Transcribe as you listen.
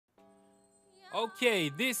Okay,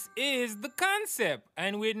 this is the concept,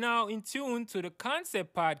 and we're now in tune to the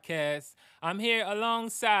concept podcast. I'm here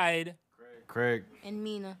alongside, Craig. And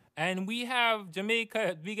Mina. and we have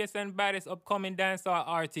Jamaica's biggest and baddest upcoming dancehall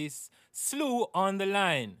artist, Slew, on the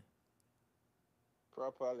line.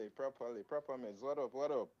 Proper mates. What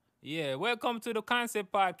up? Yeah, welcome to the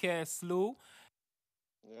concept podcast, Slew.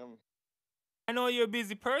 Yeah, I know you're a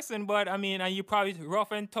busy person, but I mean, and you're probably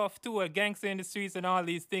rough and tough too, a gangster in the streets and all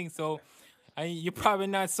these things. So, and you're probably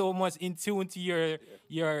not so much in tune to your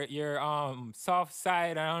soft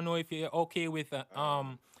side. I don't know if you're okay with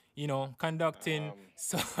conducting um,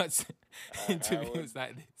 such I would, interviews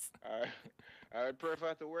like this. I would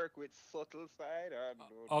prefer to work with subtle side.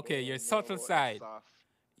 I Okay, your don't know subtle about the side. soft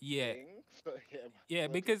Yeah, thing. So yeah, yeah,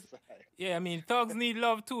 my because subtle side. yeah, I mean, thugs need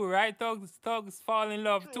love too, right? Thugs fall in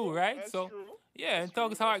love too, True, right? that's So true. yeah, That's and true. thugs'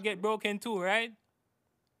 That's heart get true. broken too, right?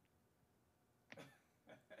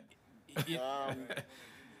 Y- Um,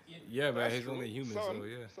 Yeah, man, that's he's true. only human, Some, so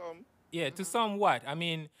yeah. some. Yeah, to somewhat. I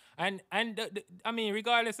mean, I mean,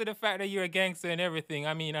 regardless of the fact that you're a gangster and everything,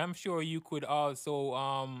 I mean, I'm sure you could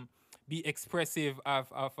also be expressive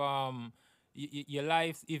of your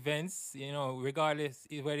life's events. You know, regardless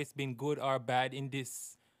whether it's been good or bad in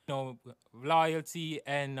this. Loyalty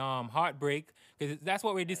and heartbreak, because that's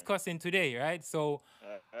what we're All right, discussing today, right? So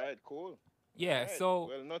all right, cool. All yeah, right. so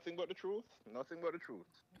Well, nothing but the truth. Nothing but the truth.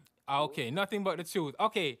 Cool. okay, nothing but the truth.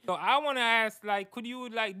 Okay, so I want to ask, like, could you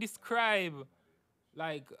like describe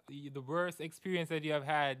like the worst experience that you have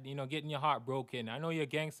had, getting your heart broken? I know you're a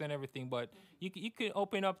gangster and everything, but you could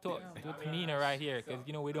open up to Mina right here, because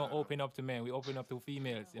we don't open up to men, we open up to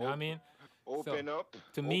females. You know what I Op- mean? So open up.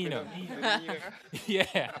 to Open Mina, up to Mina.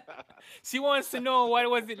 yeah, she wants to know what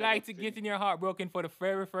was it like to getting your heart broken for the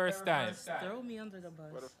very first time. Throw me under the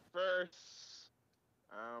for the bus. first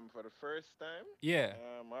for the first time, Yeah,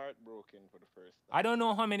 heartbroken for the first I time. don't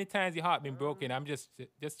know how many times your heart been broken. Um, I'm just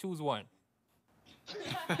choose one.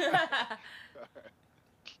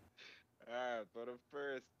 for the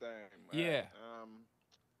first time. All Yeah, right.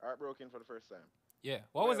 Heartbroken for the first time. yeah.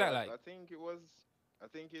 What was Well, that like? I think it was. I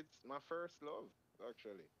think it's my first love,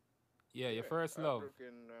 actually. Yeah, your Yeah, first love.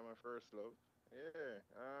 heartbroken. My first love. Yeah.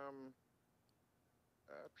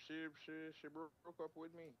 She broke up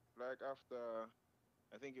with me like after.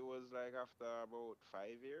 I think it was like after about 5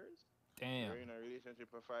 years. We Damn. were in a relationship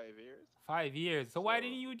for 5 years. 5 years. So why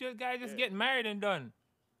didn't So you just guys just yeah. get married and done?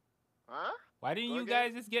 Huh? Why didn't Go you again?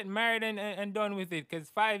 guys just get married and done with it? Because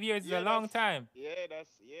 5 years is a Yeah, long time. and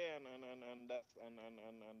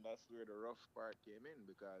that's where the rough part came in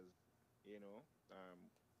because you know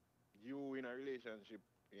you in a relationship,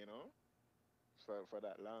 you know, for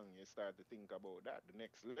that long, you start to think about that the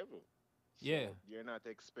next level. Yeah, So you're not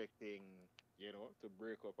expecting, to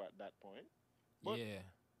break up at that point. But yeah,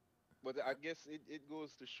 I guess it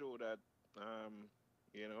goes to show that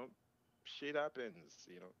you know shit happens.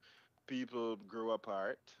 People grow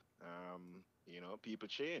apart. People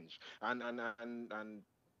change, and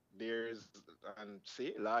there's and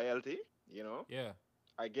see loyalty. You know, yeah,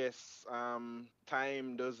 I guess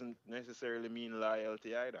time doesn't necessarily mean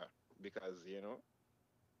loyalty either, because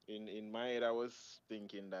in my head I was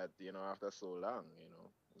thinking that after so long,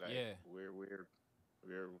 like yeah, we're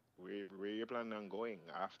where you plan on going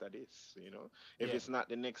after this. If yeah, it's not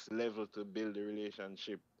the next level to build the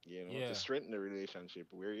relationship, to yeah. strengthen the relationship,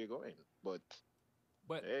 where are you going? But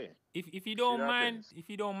But hey, if you shit don't mind, happens. if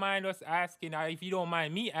you don't mind us asking, or if you don't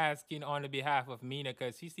mind me asking on the behalf of Mina,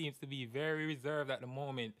 because she seems to be very reserved at the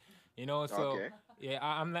moment, So Okay. yeah,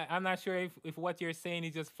 I'm not sure if what you're saying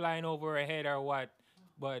is just flying over her head or what,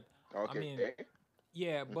 but I Okay. mean,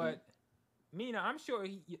 yeah, Hmm. but Mina, I'm sure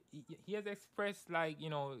he has expressed, like,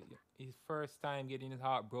 his first time getting his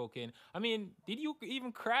heart broken. I mean, did you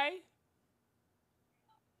even cry?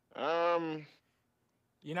 Um,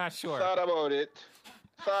 You're not sure. thought about it.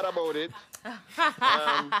 Thought about it.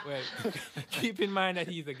 Um, Well, keep in mind that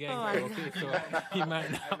he's a Oh gangster, my okay? So god. he might I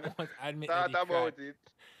not want to admit that thought he cried. about it.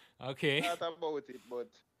 Okay. Thought about it, but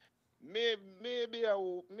maybe I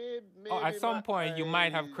will, Oh, at maybe my some point you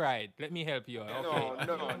might have eyes. cried. Let me help you out. Okay. No,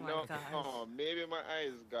 no, Oh my no, gosh. no. Maybe my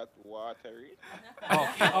eyes got watery.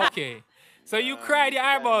 Okay. Okay. So you cried Need your to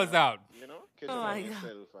kind eyeballs of, out. catch Oh up on my god.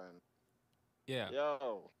 myself and Yeah.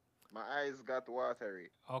 yo, my eyes got watery.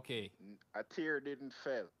 Okay. A tear didn't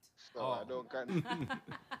fell, so I Oh. don't can.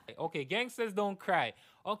 Okay. Gangsters don't cry.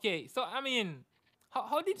 Okay. So I mean,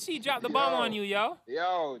 how did she drop the bomb on Yo, you, yo?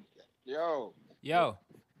 yo, yo. You Yo.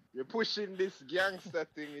 you're pushing this gangster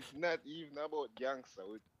thing. It's not even about gangster.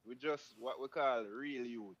 We just what we call real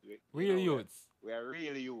youth. Real youths. We are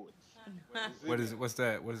real youths. You see What me? is what's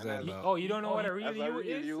that? What is And that as about? Oh, you don't know what a real as a youth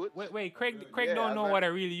real is? youth, Wait, Craig yeah, don't know what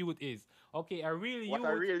a real youth is. Okay, a real what a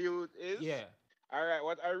youth, real youth is. yeah, All right,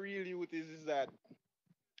 what a real youth is that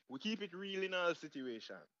we keep it real in all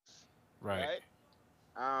situations, Right.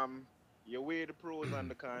 right? You weigh the pros and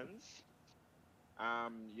the cons.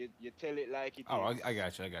 You tell it like it Oh, is. I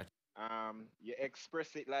got you. I got You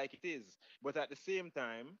express it like it is. But at the same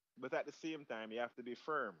time, you have to be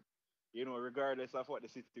firm. Regardless of what the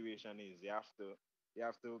situation is, you have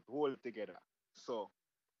to hold it together. So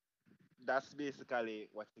that's basically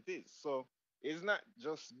what it is. So it's not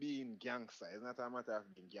just being gangster. It's not a matter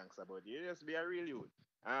of being gangster, but you just be a real youth.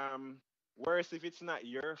 Um, Worse if it's not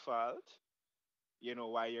your fault,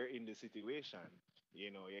 why you're in the situation.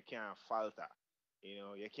 You can't falter.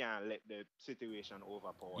 You can't let the situation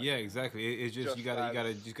overpower Yeah, you. exactly. It's just Just as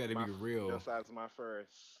you gotta my be real. just as my first,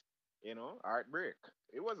 heartbreak.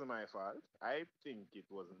 It wasn't my fault. I think it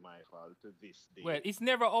wasn't my fault to this well, day. it's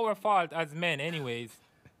never our fault as men, anyways.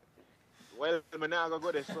 Well, I'm not gonna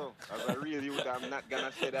go there. So, as a real youth, I'm not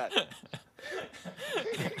gonna say that.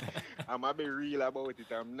 I'm gonna be real about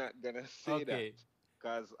it. I'm not gonna say that. Okay,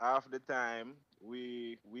 Cause half the time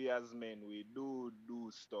we as men we do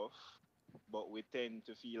stuff, but we tend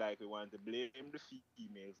to feel like we want to blame the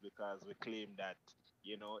females because we claim that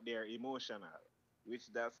they're emotional,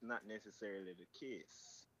 which that's not necessarily the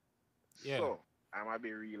case. yeah, So I'm gonna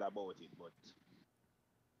be real about it, but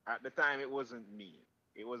at the time it wasn't me.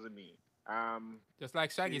 It wasn't me. Um, just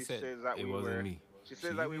like Shaggy she said. says that It we wasn't were me. she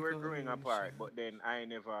says She that we were recalled growing it. apart, but then I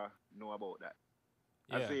never know about that.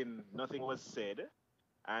 As Yeah, in, nothing was said,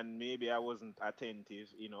 and maybe I wasn't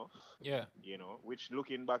attentive enough, yeah, which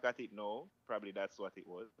looking back at it now, probably that's what it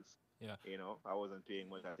was. yeah, I wasn't paying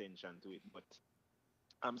much attention to it, but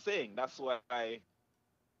I'm saying that's why,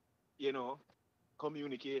 you know,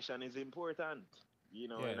 communication is important, yeah.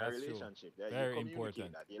 in a That's true. relationship, that you Very communicate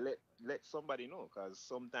important. that, you let somebody know, because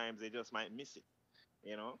sometimes they just might miss it,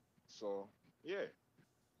 you know? So, yeah,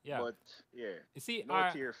 Yeah. but yeah, You see, no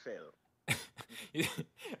tear fell.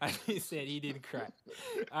 as he said, he didn't cry.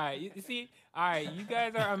 All right, you see, all right, you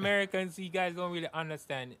guys are Americans, so you guys don't really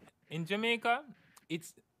understand. In Jamaica,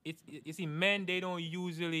 it's you see, men they don't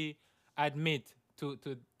usually admit to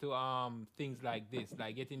things like this,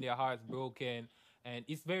 like getting their hearts broken, and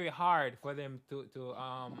it's very hard for them to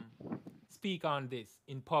speak on this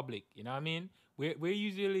in public. You know what I mean? We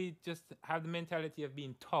usually just have the mentality of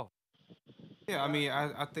being tough. Yeah, I mean,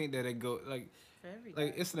 I think that it go Very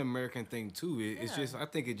like good. it's an American thing too. It's Yeah. just I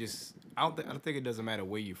don't think it doesn't matter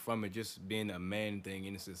where you're from. It just being a man thing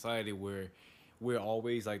in a society where we're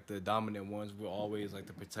always like the dominant ones. We're always like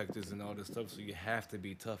the protectors and all this stuff. So you have to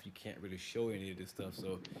be tough. You can't really show any of this stuff.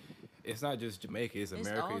 So it's not just Jamaica. It's It's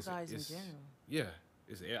America. all It's guys in it's general. yeah.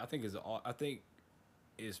 It's I think it's all. I think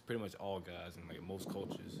it's pretty much all guys in like most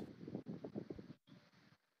cultures.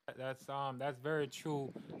 That's very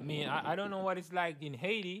true. I mean, I don't know what it's like in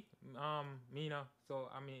Haiti, Mina. So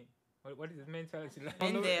I mean, what is his mentality I don't Been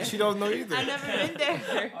like? know. there. She don't know I've either. never been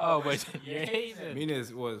there. Oh, but you're Haitian. Mina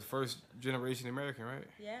was first generation American, right?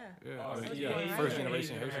 Yeah. Yeah, Oh, I so mean, was you're yeah, born Haitian, right first here.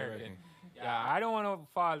 generation Haitian Haitian American. American. Yeah, I don't want to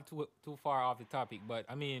fall too far off the topic, but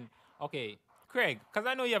I mean, okay, Craig, because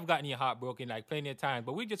I know you have gotten your heart broken like plenty of times,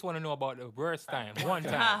 but we just want to know about the worst time, one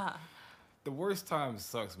time. The worst time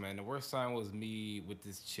sucks, man. The worst time was me with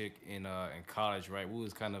this chick in college, right? We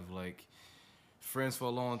was kind of like friends for a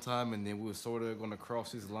long time, and then we were sort of going to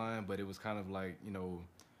cross this line, but it was kind of like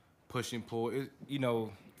push and pull.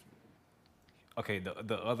 Okay,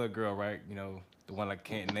 the other girl, right? The one I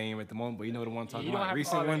can't name at the moment, but you know the one I'm talking You don't about, have to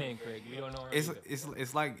recent call her one. name, Craig. We don't know her It's either. it's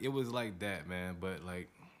it's like it was like that, man. But like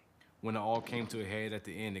when it all came to a head at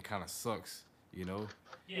the end, it kind of sucks, you know,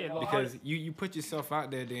 Yeah, but because you put yourself out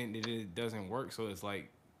there, then it doesn't work. So it's like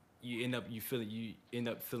you end up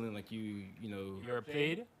feeling like you're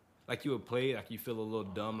paid. like you were played, like you feel a little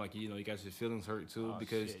dumb, like you got your feelings hurt too, Oh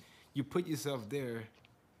because shit. you put yourself there,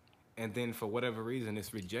 and then for whatever reason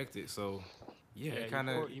it's rejected. So yeah, Yeah, it kind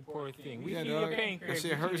of you poor thing. We yeah, feel your dog. pain, That Craig. shit We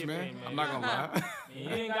feel hurts, your man. pain, I'm man. not gonna lie. You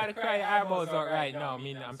ain't gotta cry your eyeballs out right now. I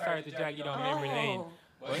mean, I'm sorry to drag you down memory lane. Oh.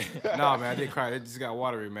 Nah, man, I did cry. It just got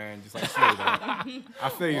watery, man. Just like Slay, dog. I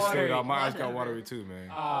feel you, Slay, Watery. dog. My eyes got watery too,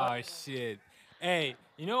 man. Oh shit. Hey,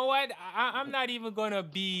 you know what? I'm not even gonna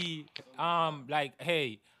be like,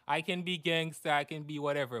 hey, I can be gangster, I can be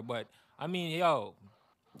whatever, but I mean, yo,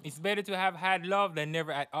 it's better to have had love than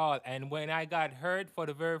never at all. And when I got hurt for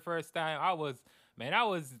the very first time, man, I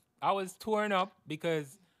was torn up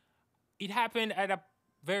because it happened at a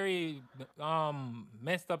very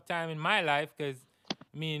messed up time in my life because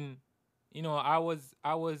I mean I was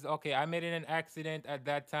okay. I met in an accident at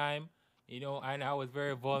that time, and I was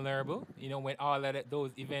very vulnerable. When all of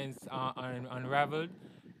those events unraveled,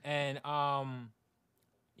 and not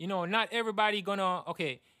everybody gonna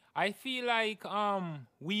okay. I feel like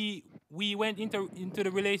we went into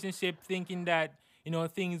the relationship thinking that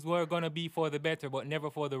things were gonna be for the better, but never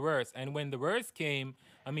for the worse. And when the worst came,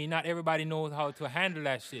 I mean, not everybody knows how to handle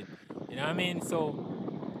that shit. You know what I mean? So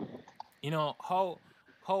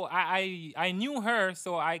how I knew her,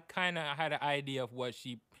 so I kind of had an idea of what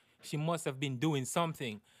she must have been doing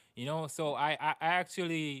something. So I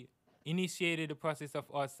actually initiated the process of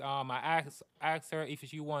us. I asked her if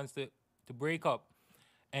she wants to break up,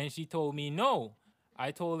 and she told me no.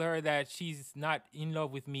 I told her that she's not in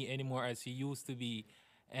love with me anymore as she used to be,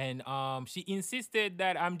 and she insisted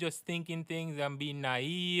that I'm just thinking things, I'm being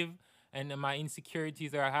naive, and my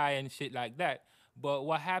insecurities are high and shit like that. But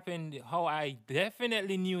what happened, how I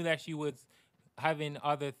definitely knew that she was having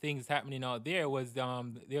other things happening out there was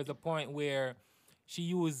there's a point where she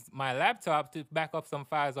used my laptop to back up some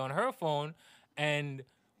files on her phone, and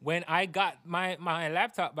when I got my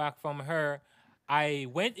laptop back from her, I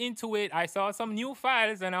went into it, I saw some new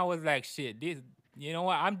files, and I was like, shit, this, you know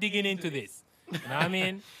what, I'm digging into this. You know what I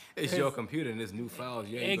mean? It's your computer and there's new files.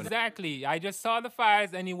 Yeah, you're gonna. Exactly. I just saw the files,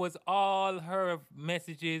 and it was all her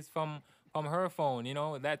messages from her phone.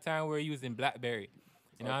 That time we were using BlackBerry.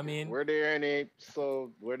 You know what I Okay. mean? Were there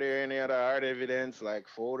any other hard evidence like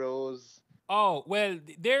photos, Oh well,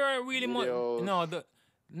 there are really much. videos? No, the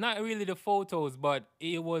not really the photos, but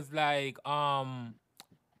it was like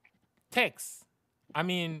text. I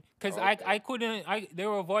mean, cause I Okay. couldn't. There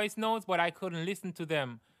were voice notes, but I couldn't listen to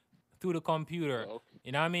them through the computer. Okay.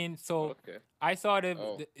 You know what I mean? So Okay. I saw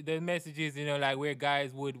Oh. the messages, like where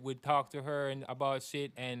guys would talk to her and about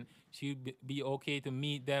shit, and she'd be okay to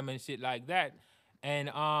meet them and shit like that. And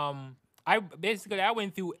I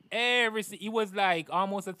went through it was like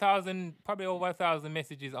almost 1,000, probably over 1,000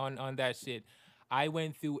 messages on that shit. I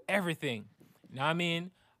went through everything. You know what I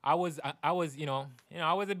mean? I was I was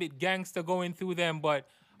a bit gangster going through them, but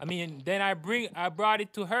I mean then I brought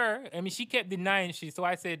it to her. I mean she kept denying shit, so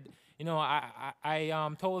I said,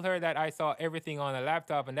 I told her that I saw everything on the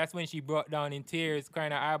laptop, and that's when she broke down in tears,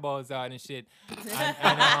 crying her eyeballs out and shit,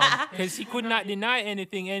 and because she could not deny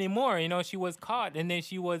anything anymore. She was caught, and then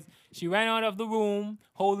she ran out of the room,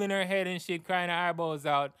 holding her head and shit, crying her eyeballs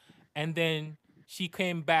out, and then she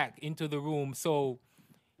came back into the room. So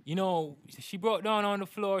she broke down on the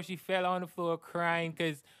floor. She fell on the floor crying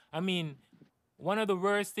because, I mean, one of the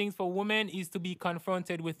worst things for women is to be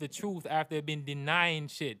confronted with the truth after they've been denying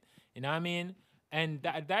shit. You know what I mean? And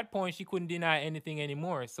at that point, she couldn't deny anything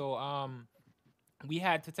anymore. So we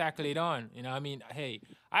had to tackle it on. You know what I mean? Hey,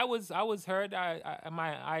 I was hurt.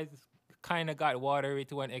 My eyes kind of got watery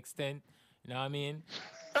to an extent. You know what I mean?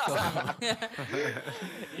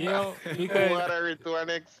 So because Water to an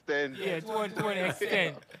extent. yeah, to an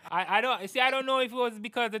extent. I don't see. I don't know if it was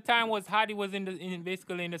because the time was hot. It was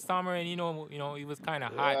basically in the summer, and it was kind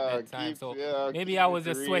of hot Yeah, that time. So maybe keep I it was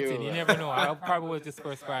just sweating. You real. never know. I probably was just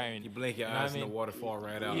perspiring. You blink your You know what I eyes and the mean? waterfall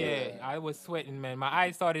right out. Yeah, I was sweating, man. My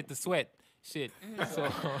eyes started to sweat. Shit. So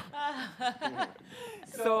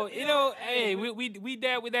so hey, we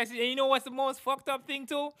dealt with that shit. And you know what's the most fucked up thing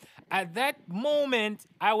too? At that moment,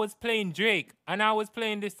 I was playing Drake, and I was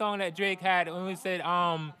playing this song that Drake had when we said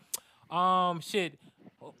shit.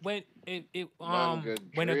 When Man,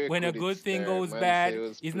 good Drake when a with it good thing start. goes Man say bad, it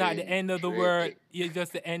was it's not the playing end of the world. Drake. It's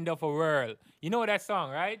just the end of a world. You know that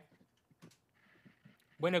song, right?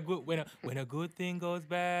 When a good thing goes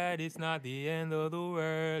bad, it's not the end of the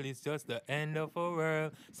world. It's just the end of a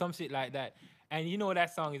world. Some shit like that. And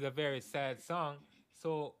that song is a very sad song.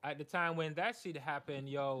 So at the time when that shit happened,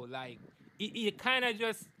 yo, like it kind of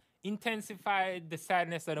just intensified the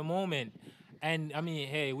sadness of the moment. And I mean,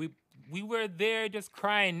 hey, we were there just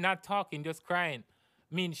crying, not talking, just crying.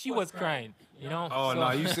 I mean, she was crying, you know. Oh So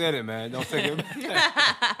no, you said it, man. Don't take it.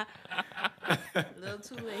 A little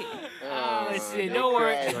too late. oh shit, They don't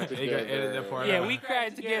worry. cried You gotta edit that together. part Yeah, out. we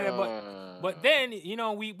cried together, but then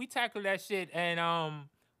we tackled that shit, and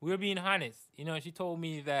we were being honest. She told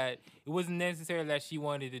me that it wasn't necessary that she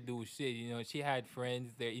wanted to do shit. She had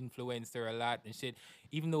friends that influenced her a lot and shit.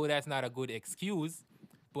 Even though that's not a good excuse,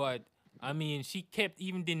 but I mean, she kept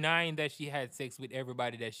even denying that she had sex with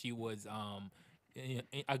everybody that she was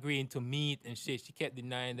agreeing to meet and shit. She kept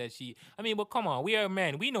denying that she. I mean, but come on, we are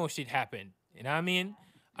men. We know shit happened. You know what I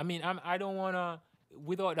mean? I don't wanna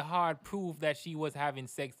without the hard proof that she was having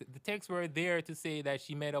sex. The texts were there to say that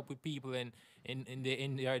she met up with people and in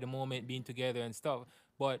the moment being together and stuff.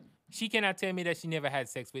 But she cannot tell me that she never had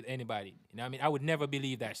sex with anybody. You know what I mean? I would never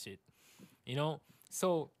believe that shit. you know.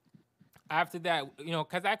 So after that,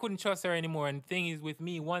 because I couldn't trust her anymore. And the thing is, with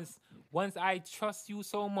me, once I trust you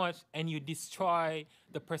so much and you destroy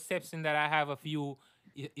the perception that I have of you,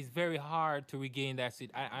 it's very hard to regain that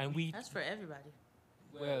shit. And we, That's for everybody.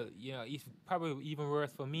 well, it's probably even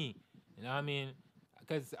worse for me. You know what I mean?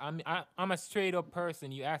 Because I'm a straight up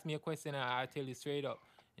person. You ask me a question, I tell you straight up.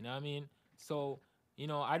 You know what I mean? So,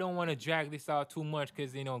 I don't want to drag this out too much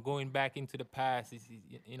because, going back into the past, it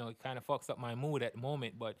kind of fucks up my mood at the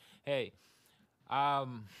moment. But hey,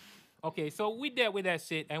 um, okay, so we dealt with that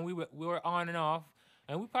shit, and we were on and off,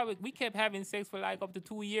 and we kept having sex for like up to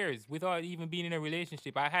 2 years without even being in a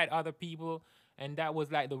relationship. I had other people, and that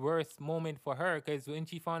was like the worst moment for her because when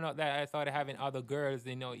she found out that I started having other girls,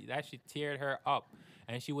 that shit teared her up,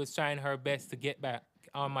 and she was trying her best to get back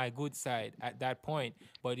on my good side at that point,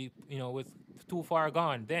 but it was too far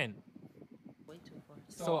gone then. Way too far.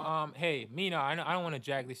 So hey, Mina, I don't want to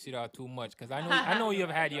drag this shit out too much because I know you've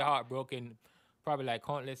had your heart broken probably like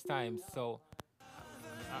countless times. So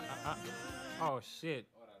oh shit,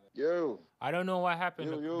 Yo, I don't know what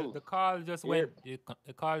happened. yo, The yo. call just Yeah, went.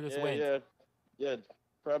 The call just yeah, went. yeah, yeah.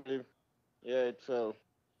 Probably. Yeah, it fell.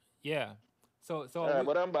 Yeah. So Alright,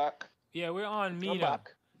 but I'm back. yeah, we're on I'm Mina. back.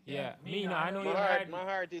 Yeah, Mina, I know My you've heart, had. my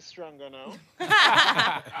heart is stronger now.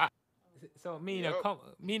 So Mina, Yep.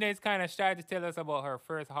 Mina is kind of shy to tell us about her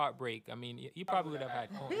first heartbreak. I mean, you probably would have had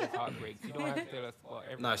countless heartbreaks. You don't have to tell us about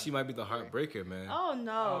everything. Nah, she might be the heartbreaker, man. Oh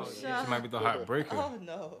no. Oh, shut She might be the heartbreaker. Oh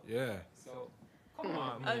no. Yeah. So come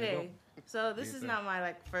on, Mina. Okay. So this you is think? not my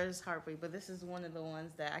like first heartbreak, but this is one of the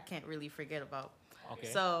ones that I can't really forget about. Okay.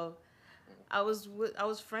 So I was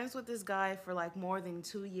friends with this guy for like more than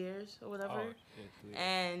 2 years or whatever. Oh, shit,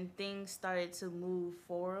 And things started to move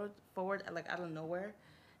forward like out of nowhere,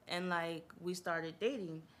 and like we started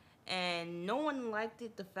dating, and no one liked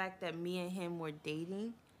it, the fact that me and him were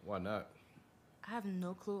dating. Why not? I have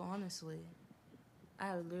no clue, honestly.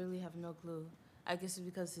 I literally have no clue. I guess it's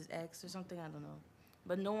because his ex or something, I don't know.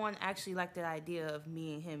 But no one actually liked the idea of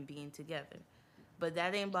me and him being together. But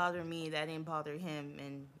that didn't bother me, that didn't bother him,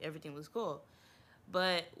 and everything was cool.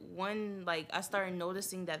 But when like I started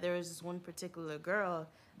noticing that there was this one particular girl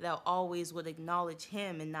that always would acknowledge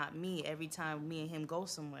him and not me every time me and him go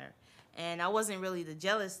somewhere. And I wasn't really the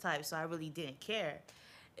jealous type, so I really didn't care.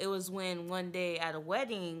 It was when one day at a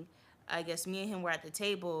wedding, I guess me and him were at the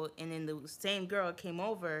table, and then the same girl came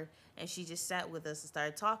over and she just sat with us and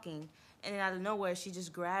started talking. And then out of nowhere, she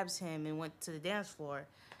just grabs him and went to the dance floor.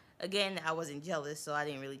 Again, I wasn't jealous, so I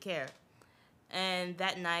didn't really care. And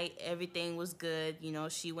that night, everything was good.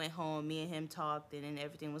 She went home, me and him talked, and then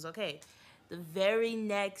everything was okay. The very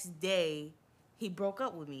next day, he broke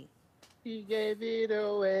up with me. He gave it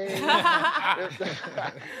away.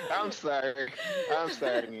 I'm sorry. I'm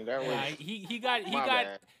sorry. That Yeah, was he my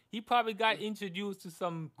bad. he probably got introduced to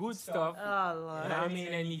some good stuff. Oh, Lord. You know what I mean?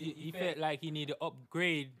 And he felt like he needed to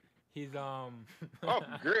upgrade his Oh,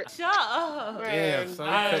 great. Shut up. Damn, Man, son.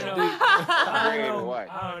 I don't you know. I Grade don't know. what?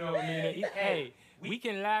 I don't know, Mina. Hey, we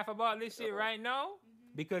can laugh about this shit right now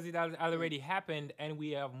because it has already happened and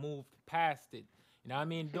we have moved past it. You know what I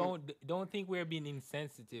mean? Don't think we're being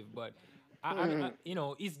insensitive, but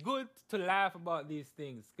it's good to laugh about these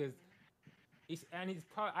things because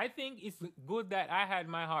I think it's good that I had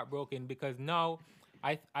my heart broken because now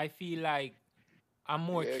I feel like I'm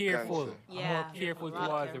more Yeah, careful. Kansa. I'm more Yeah, careful a lot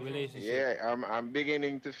towards the careful. relationship. Yeah, I'm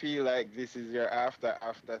beginning to feel like this is your after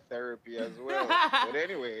therapy as well. But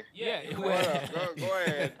anyway, Yeah, go, well, go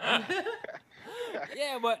ahead.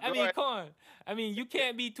 yeah, but I Go mean, ahead. come on. I mean, you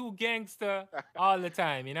can't be too gangster all the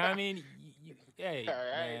time. You know what I mean? Hey, All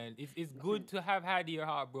right. man, it's good to have had your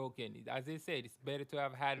heart broken. As they said, it's better to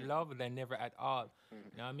have had love than never at all. You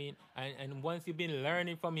know what I mean? And once you've been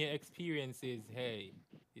learning from your experiences, hey,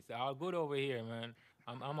 it's all good over here, man.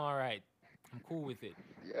 I'm all right. I'm cool with it.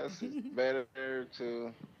 Yes, it's better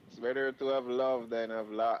to have love than have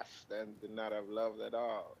lost than to not have loved at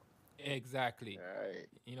all. Exactly. All right.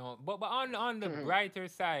 But on the brighter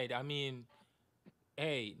side, I mean,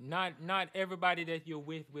 hey, not everybody that you're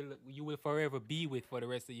with you will forever be with for the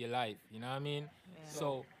rest of your life. You know what I mean? Yeah.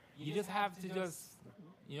 So you just have to just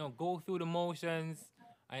go through the motions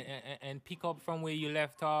and pick up from where you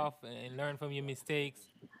left off and learn from your mistakes.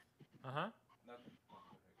 Uh huh.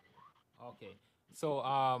 Okay. So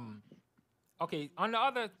okay, on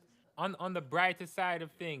the brighter side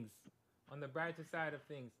of things, on the brighter side of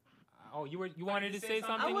things. Oh, you wanted to say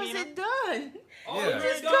something, I Mina? wasn't done. Oh, Yeah. you were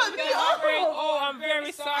Just done cut with me the heartbreak. off. Oh, I'm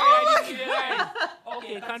very sorry. Oh I my didn't realize.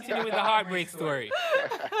 Okay, continue with the heartbreak story.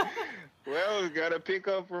 Well, you gotta pick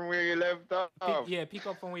up from where you left off. Pick off. Yeah, pick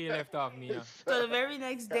up from where you left off, Mina. So the very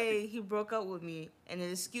next day, he broke up with me, and the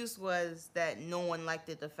excuse was that no one liked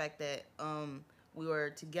it, the fact that we were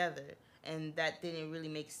together, and that didn't really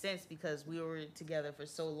make sense because we were together for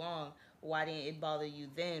so long. Why didn't it bother you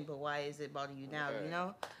then, but why is it bother you now? You Right.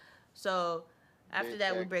 know. So after Bitch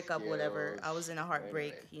that, we break up. Whatever. excuse. I was in a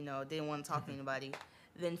heartbreak. Anyway. Didn't want to talk to anybody.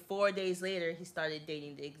 Then 4 days later, he started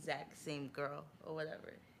dating the exact same girl or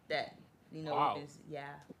whatever. That Wow. yeah.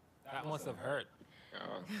 That must have hurt.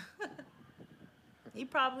 Oh,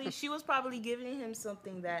 She was probably giving him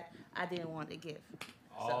something that I didn't want to give.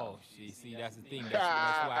 Oh, see, that's the thing. That's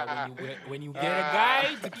why when you get a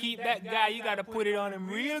guy to keep that guy, you gotta put it on him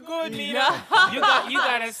real good, Mina. You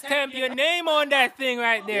gotta stamp your name on that thing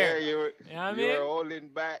right yeah, there. you You know what I you're mean? holding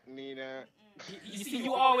back, Nina. You see,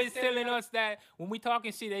 you always telling us that when we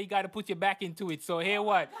talking shit, that you gotta put your back into it. So here,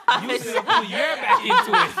 what? You should put your back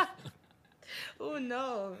into it. Oh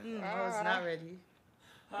no, I was not ready.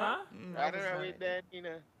 Huh? I I was don't know not with ready. that,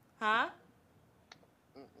 Nina. Huh? I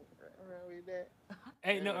don't know with that.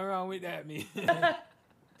 Ain't nothing wrong with that, me.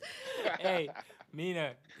 Hey,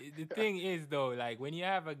 Mina, the thing is though, like when you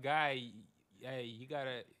have a guy, hey, you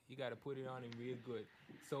gotta put it on him real good.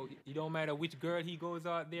 So it don't matter which girl he goes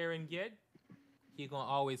out there and get, he gonna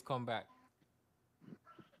always come back.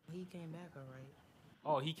 He came back all right.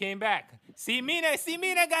 Oh, he came back. See Mina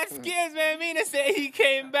got skills, man. Mina said he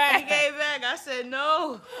came He back. came back. I said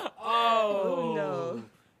no. Oh no.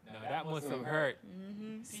 No, that must have hurt.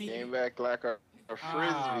 See, Came back like a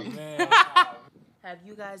ah, frisbee. man. Have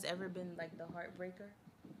you guys ever been like the heartbreaker?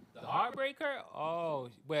 The heartbreaker? Oh,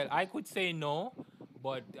 well, I could say no,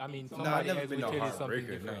 but I mean, No, I've somebody never else been will no tell you something heartbreaker.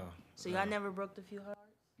 different. No. So y'all never broke the few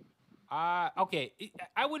hearts? Okay.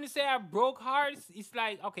 I wouldn't say I broke hearts. It's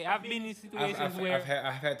like, okay, I've been in situations where. I've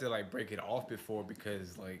had to like break it off before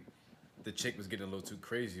because like the chick was getting a little too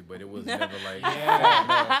crazy, but it was never like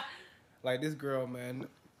Yeah. like this girl, man.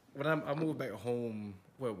 When I moved back home,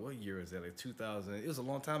 what year is that? Like 2000. It was a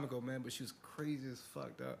long time ago, man. But she was crazy as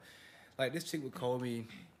fucked up. Like this chick would call me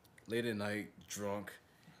late at night, drunk,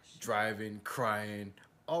 driving, crying,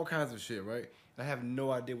 all kinds of shit, right? I have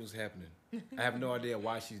no idea what's happening. I have no idea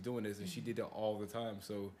why she's doing this, and she did it all the time.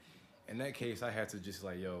 So, in that case, I had to just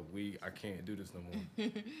like, yo, I can't do this no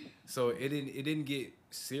more. So it didn't get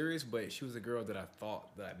serious, but she was a girl that I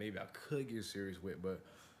thought that maybe I could get serious with. But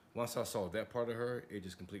once I saw that part of her, it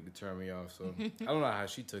just completely turned me off. So I don't know how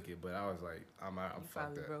she took it, but I was like, I'm out. I'm You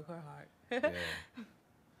fucked probably up. broke her heart. Yeah.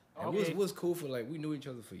 And Okay. it was cool for like we knew each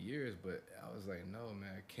other for years, but I was like, no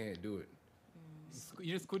man, I can't do it.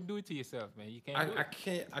 You just couldn't do it to yourself, man. You can't do I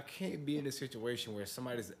it. I can't be in a situation where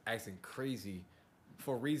somebody's acting crazy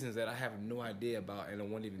for reasons that I have no idea about and they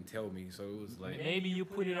won't even tell me. So it was like Maybe you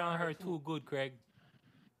put it on her too good, Craig.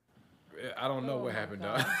 I don't know Oh what my happened,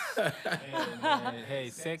 gosh. dog. Hey,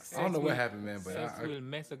 sex. I don't know will- what happened, man, but Sex I will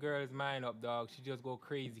mess a girl's mind up, dog. She just go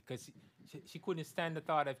crazy because she couldn't stand the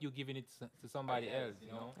thought of you giving it to somebody else,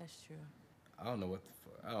 you know? That's true. I don't know what the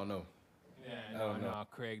fuck. I don't know. Yeah, I no, don't know.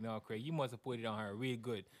 no, Craig. You must have put it on her real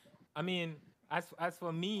good. I mean, as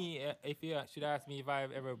for me, if you should ask me if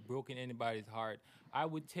I've ever broken anybody's heart, I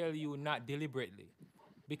would tell you not deliberately,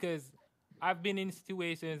 because I've been in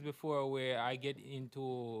situations before where I get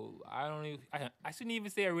into I don't even I shouldn't even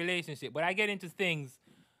say a relationship, but I get into things,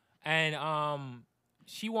 and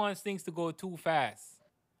she wants things to go too fast.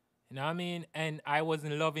 You know what I mean? And I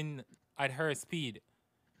wasn't loving at her speed,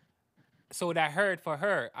 so that hurt for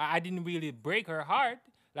her. I didn't really break her heart,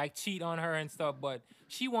 like cheat on her and stuff, but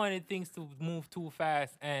she wanted things to move too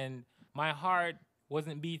fast, and my heart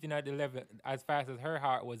wasn't beating at the level as fast as her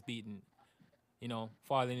heart was beating.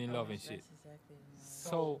 Falling in love and shit. That's exactly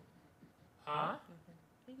So, huh?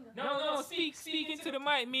 No, speak into the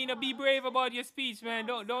mic, Mina. Be brave about your speech, man.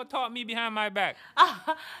 Don't talk me behind my back.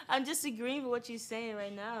 I'm just agreeing with what you're saying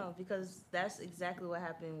right now because that's exactly what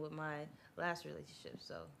happened with my last relationship.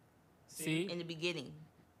 So See? in the beginning,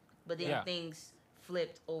 but then Yeah. things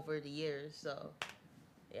flipped over the years. So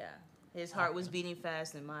yeah, his heart was beating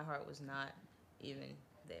fast and my heart was not even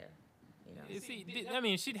there. You see,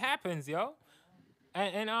 shit happens, yo.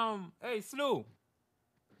 Hey, Slew.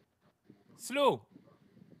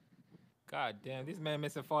 God damn, this man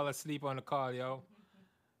must have fall asleep on the call, yo.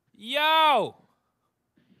 Yo!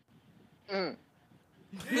 Mm.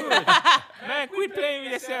 Dude, man, quit playing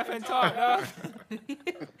with yourself and talk, dog.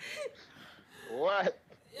 What?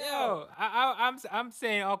 Yo, I'm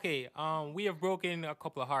saying, okay, we have broken a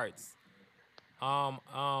couple of hearts.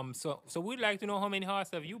 So we'd like to know how many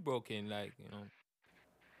hearts have you broken, like,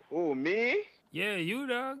 Who, me? Yeah, you,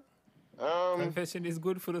 dog. Um, Confession is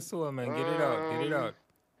good for the soul, man. Get it out, get it um,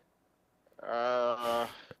 out. uh,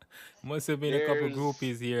 Must have been a couple There's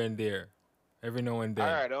groupies here and there, every now and all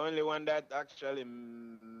then. right. The only one that actually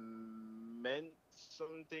meant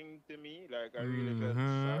something to me, like I really felt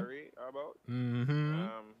Mm-hmm. sorry about. Mm-hmm.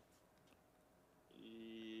 Um,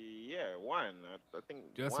 yeah, one. I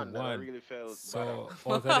think Just one that I one. really felt bad So about.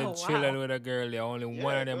 out of them chilling Wow. with a girl, there only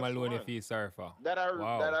one Yeah, of them just alone you one feel sorry for. that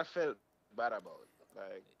Wow. I felt bad about.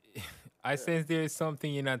 Like, I yeah, sense there is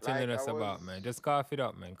something you're not like telling I us was, about, man. Just cough it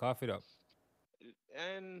up, man. Cough it up.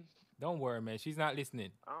 and Don't worry, man. She's not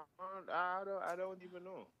listening. I don't even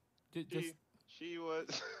know. Just She was.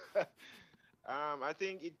 I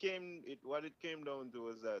think what it came down to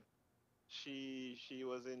was that she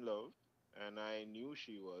was in love, and I knew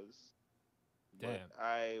she was, but damn.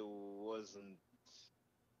 I wasn't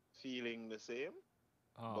feeling the same.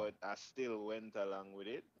 Oh, But I still went along with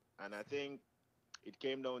it, and I think it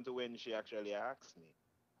came down to when she actually asked me.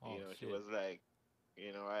 oh She shit. was like,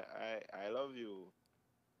 I love you.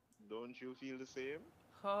 Don't you feel the same?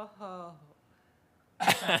 Ho ho.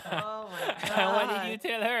 And Oh my what did you god.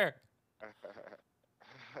 tell her?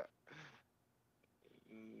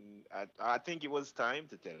 I think it was time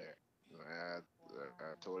to tell her.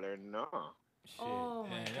 I told her no, Shit, Oh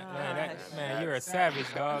my man, gosh. man, you're a that's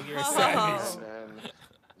savage, dog. You're a savage. Oh.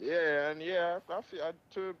 and yeah, I feel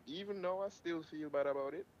to even though I still feel bad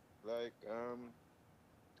about it. Like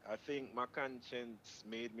I think my conscience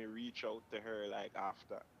made me reach out to her like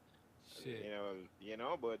after, Shit,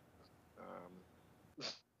 but um,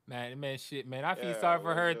 man, shit, man. I feel yeah, sorry it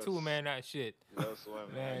for was her too, man. That shit, just one.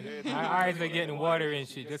 man. Me My too, eyes man. are getting water and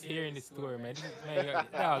shit just hearing this story, man. Man,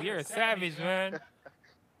 dog, you're a savage, man.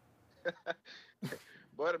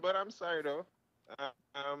 But I'm sorry though.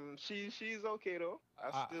 She's okay though.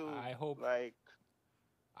 I I still I hope like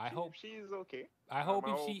I hope she's okay. I hope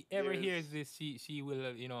I if hope she ever there's hears this, she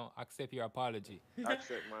will accept your apology.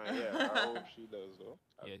 accept my yeah. I hope she does though.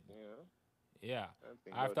 Yeah, You know, yeah. I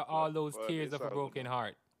think, After all those but tears it's of a all good broken now.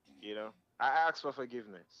 heart, You know, I asked for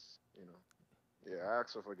forgiveness. Yeah, I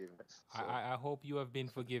asked for forgiveness. So I hope you have been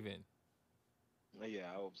forgiven.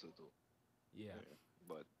 yeah, I hope so too. Yeah, Yeah,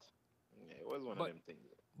 but yeah, it was one of but them things.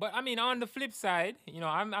 but I mean, on the flip side,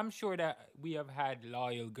 I'm sure that we have had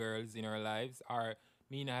loyal girls in our lives. Or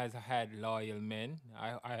Mina has had loyal men.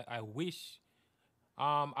 I wish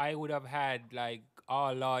I would have had like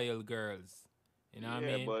all loyal girls. You know what I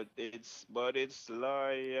Yeah, mean? but it's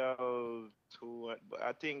loyal to but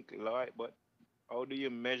I think but how do you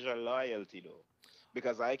measure loyalty though?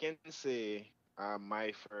 Because I can say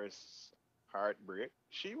my first heartbreak,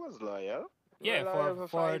 she was loyal. We were Yeah, loyal for for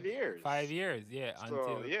 5 years. 5 years. Yeah, So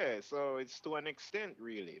until yeah, so it's to an extent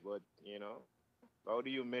really, but how do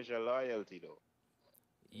you measure loyalty though?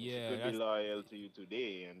 She could be yeah, that's loyal to you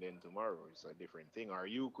today and then tomorrow it's a different thing. Or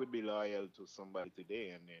you could be loyal to somebody today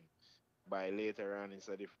and then by later on it's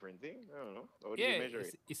a different thing. I don't know. How do you yeah. measure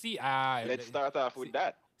it? You see, Let's start off with see,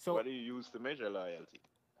 that. What so do you use to measure loyalty?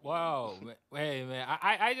 wow, wait, man.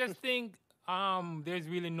 I just think there's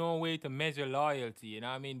really no way to measure loyalty. You know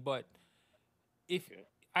what I mean? But if Okay.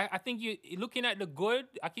 I think you looking at the good,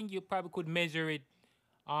 I think you probably could measure it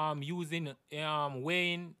using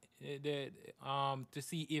weighing the to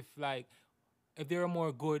see if they're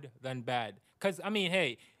more good than bad. Cause I mean,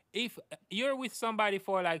 hey, if you're with somebody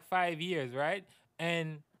for like 5 years, right,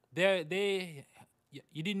 and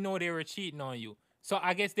you didn't know they were cheating on you, so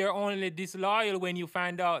I guess they're only disloyal when you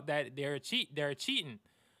find out that they're cheating.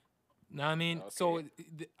 Know what I mean? So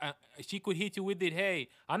Okay. she could hit you with it. Hey,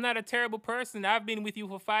 I'm not a terrible person. I've been with you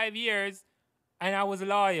for 5 years, and I was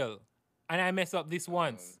loyal, and I mess up this Um,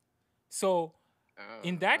 once. So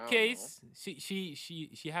in I that don't know. case,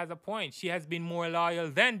 she has a point. She has been more loyal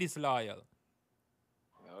than disloyal.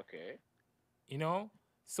 Okay. You know.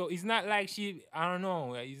 So it's not like she. I don't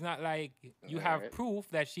know. It's not like All you have right. proof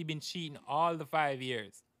that she been cheating all the 5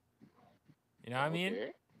 years. You know what I mean?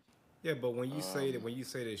 Okay. Yeah, but when you say that Um. when you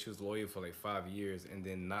say that she was loyal for like 5 years and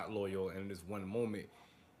then not loyal in this one moment,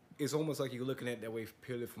 it's almost like you're looking at that way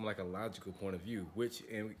purely from like a logical point of view, which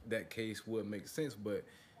in that case would make sense. But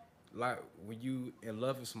like when you in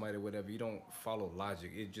love with somebody or whatever, you don't follow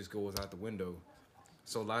logic. It just goes out the window.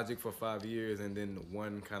 So logic for 5 years and then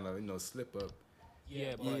one kind of slip up.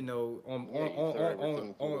 Yeah, You but know, Yeah, you throw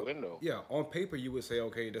everything through the on window. yeah, on paper you would say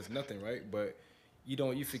okay, that's nothing, right? But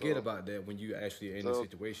you forget So about that when you actually are in the so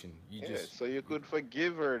situation. You yeah. just So you could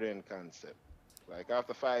forgive her then, concept. Like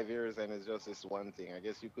after 5 years, and it's just this one thing. I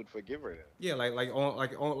guess you could forgive her yeah, like on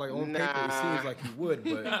then. paper it seems Nah. like you would,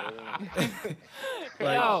 but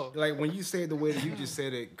like yo, like when you say it the way that you just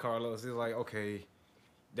said it, Carlos, it's like okay,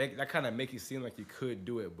 that kind of make it seem like you could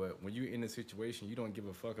do it, but when you're in a situation, you don't give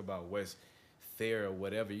a fuck about what's there or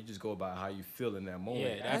whatever. You just go about how you feel in that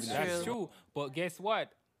moment. Yeah, that's That's that's true. true. But guess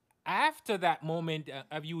what? After that moment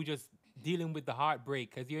of you just dealing with the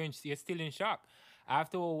heartbreak, because you're still in shock.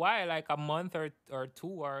 After a while, like a month or two,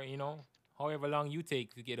 or however long you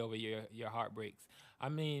take to get over your heartbreaks. I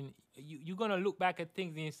mean, you're gonna look back at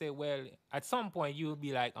things and you say, well, at some point you'll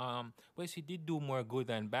be like, well, she did do more good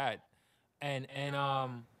than bad, and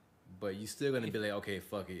But you still gonna be like, okay,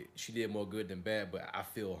 fuck it. She did more good than bad, but I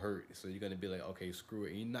feel hurt. So you're gonna be like, okay, screw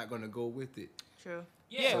it. And you're not gonna go with it. True.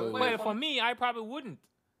 yeah, So- well, for me, I probably wouldn't.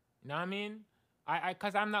 You know what I mean?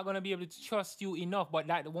 Cause I'm not gonna be able to trust you enough, but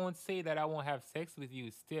that won't say that I won't have sex with you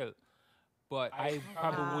still. But I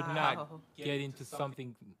probably would not Wow. get into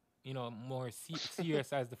something, more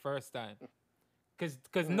serious as the first time.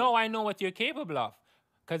 Cause now I know what you're capable of.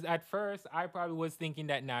 Cause at first I probably was thinking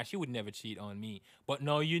that nah, she would never cheat on me. But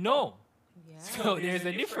now you know. Yeah. So there's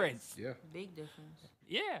a difference. Yeah. Big difference.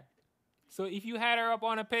 Yeah. So if you had her up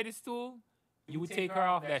on a pedestal, you would take her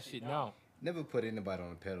off that shit now. Never put anybody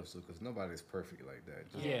on a pedestal because nobody's perfect like that.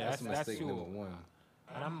 Yeah, that's that's mistake true. number one.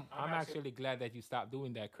 And I'm actually glad that you stopped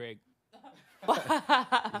doing that, Craig.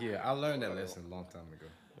 Yeah, I learned that lesson a long time ago.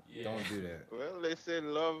 Don't do that. Well, they say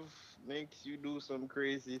love makes you do some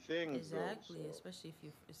crazy things. Exactly, Though, so. especially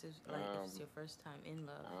if it's your first time in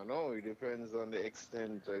love. I don't know. It depends on the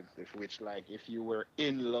extent of which, like, if you were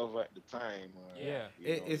in love at the time. Or, Yeah.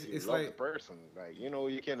 you It's love like- the person. Like,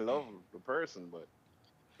 you can love the person, but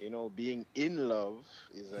being in love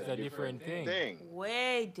is It's a different thing.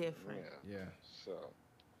 Way different. Yeah. Yeah. So,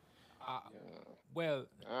 Uh, yeah. well,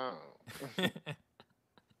 I don't,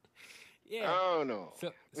 yeah. I don't know.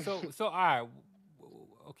 So all right.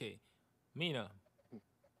 Okay. Mina,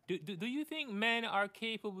 do you think men are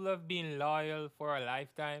capable of being loyal for a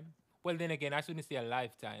lifetime? Well, then again, I shouldn't say a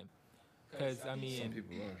lifetime. Because, I Some mean,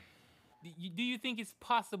 people are. do you think it's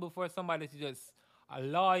possible for somebody to just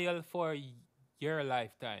loyal for your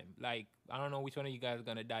lifetime? Like, I don't know which one of you guys are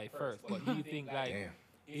going to die first, but do you think, like, Damn.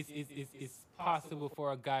 it's possible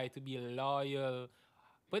for a guy to be loyal?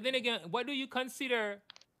 But then again, what do you consider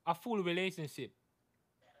a full relationship?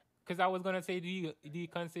 Because I was gonna say, do you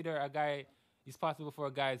consider a guy? It's possible for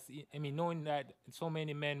a guy. I mean, knowing that so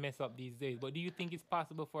many men mess up these days, but do you think it's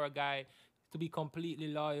possible for a guy to be completely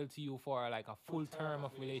loyal to you for like a full term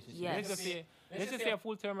of relationship? Yes. Let's just say a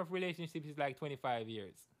full term of relationship is like 25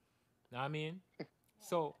 years. Know what I mean?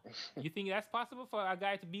 So you think that's possible for a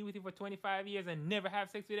guy to be with you for 25 years and never have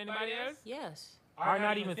sex with anybody else, Yes. or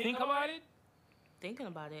not even think about it? Thinking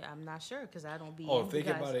about it, I'm not sure because I don't be. Oh, in think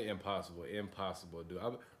guys. about it. Impossible, dude.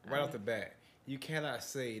 Right off the bat, you cannot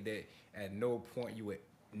say that at no point you would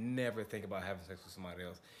never think about having sex with somebody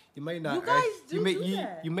else. You may not. You guys you may do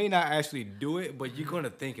that. you may not actually do it, but you're gonna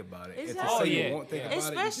think about it. And to Exactly. say Oh, you yeah, won't think yeah. about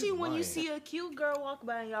it, you're Especially just when you lying. see a cute girl walk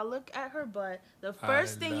by and y'all look at her butt, the I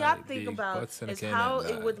first thing y'all like think big about butts and I is cannot how lie.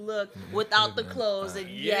 it would look without the clothes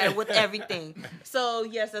and with everything. So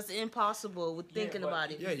yes, that's impossible with thinking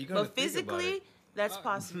about it. yeah, you're gonna but think about physically, it. that's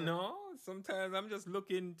possible. No, sometimes I'm just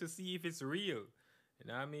looking to see if it's real. You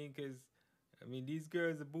know what I mean? Because these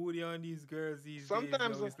girls, the booty on these girls these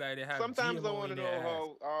Sometimes, days, it's like they have sometimes I GMO want to in know their ass.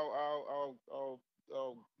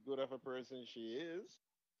 how good of a person she is.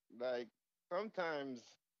 Like sometimes,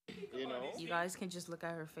 You guys can just look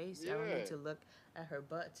at her face. Y'all don't Yeah. need to look at her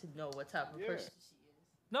butt to know what type of Yeah. person she is.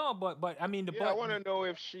 No, but I mean the Yeah, I butt. want to know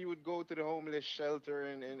if she would go to the homeless shelter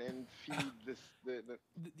and feed the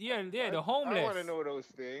Yeah, the I homeless. want to know those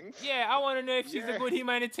things. Yeah, I want to know if she's a Yeah. good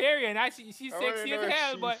humanitarian. She's I wanna sexy know as if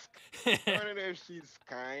hell, but I want to know if she's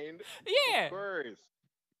kind. yeah, Of course.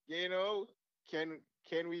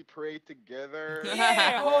 Can we pray together?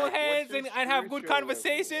 yeah, hold What's hands your and have good spiritual level?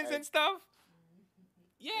 conversations and stuff.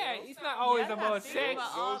 Yeah, it's not always Yeah, about think sex.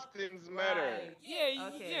 about Those things matter. Right. Yeah,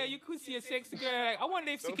 Okay. yeah, you could see a sexy girl. Like, I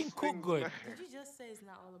wonder if she Those can cook things good. matter. Did you just say it's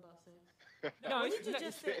not all about sex? No, What it's did you not,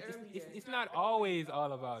 just say it's, earlier? it's not always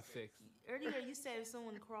all about sex. Earlier, you said if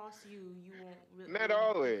someone cross you, you won't really Not think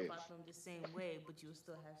always. about them the same way, but you will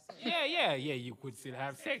still have sex. Yeah, you could still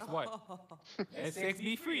have sex. What? Let sex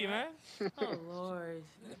be free, man. Oh Lord!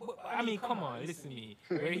 But, I mean, come on, listen to me.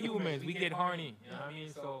 We're humans. We get horny. You know what I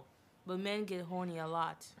mean? But men get horny a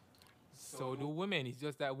lot. So do women. It's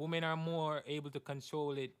just that women are more able to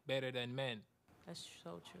control it better than men. That's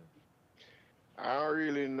so true. I don't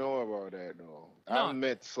really know about that though. No. I've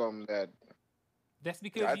met some that That's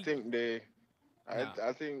because I you- think they, Nah.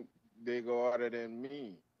 I think they go harder than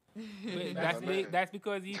me. but man. that's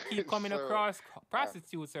because you keep coming So, across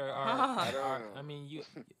prostitutes or I don't know.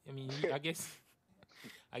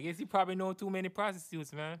 I guess you probably know too many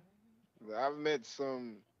prostitutes, man. I've met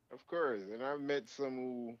some, of course, and I've met some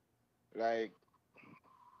who, like,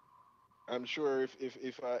 I'm sure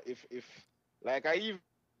if like I even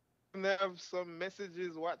have some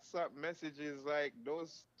messages, WhatsApp messages, like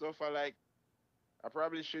those stuff are like I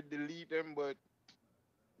probably should delete them, but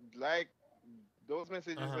like those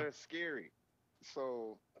messages are Uh-huh. scary.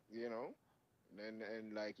 So, you know,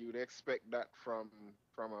 and like you'd expect that from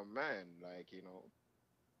a man, like,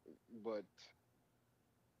 but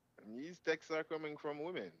these texts are coming from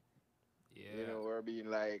women, Yeah. or being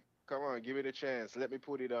like, come on, give it a chance. Let me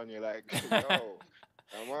put it on you. Like, yo,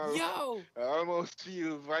 I'm all, Yo. I almost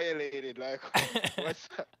feel violated. Like, what's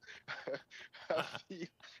up? I feel,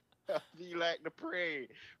 I feel like the prey.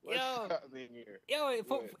 What's Yo. happening here? Yo,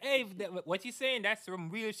 But hey, what you saying? That's some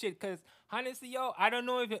real shit. Cause honestly, yo, I don't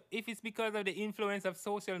know if it's because of the influence of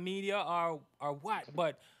social media or what,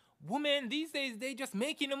 but women these days they just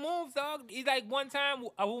making the moves, dog. It's like one time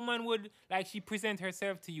a woman would like she present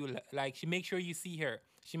herself to you, like she make sure you see her.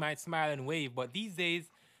 She might smile and wave, but these days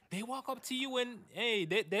they walk up to you and hey,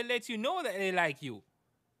 they let you know that they like you.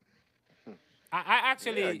 I yeah, I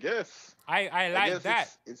actually guess. I I like guess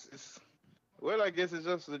that. it's well, I guess it's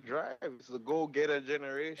just the drive. It's the go getter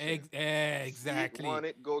generation. See it, Exactly. want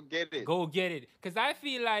it, go get it. Go get it. Cause I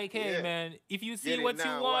feel like, hey Yeah. man, if you see Get it what you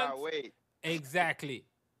now. want, Wow, wait. exactly.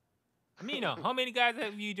 I mean, how many guys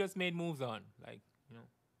have you just made moves on? Like, you know,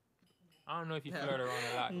 I don't know if you No. flirt around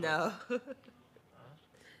a lot, but No.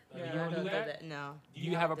 No, you I don't do don't do that. that. No. Do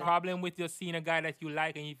you Not have a that. problem with just seeing a guy that you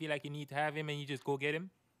like and you feel like you need to have him and you just go get him?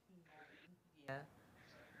 Yeah.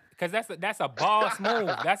 Cause that's a boss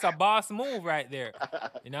move. That's a boss move right there.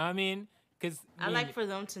 You know what I mean? Cause I I like mean, for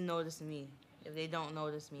them to notice me. If they don't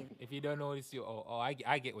notice me, if you don't notice you,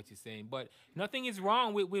 I get what you're saying. But nothing is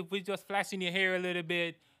wrong with just flashing your hair a little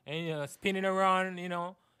bit and spinning around,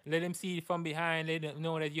 let them see you from behind, let them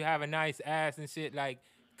know that you have a nice ass and shit. Like,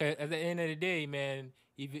 'cause at the end of the day, man,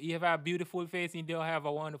 if you have a beautiful face and you don't have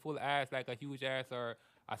a wonderful ass, like a huge ass or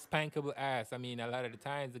a spankable ass, I mean, a lot of the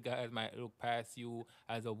times the guys might look past you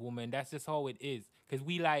as a woman. That's just how it is. Cause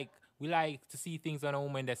we like to see things on a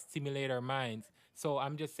woman that stimulate our minds. So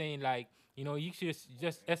I'm just saying, like, you should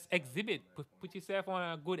just exhibit. Put yourself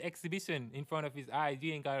on a good exhibition in front of his eyes.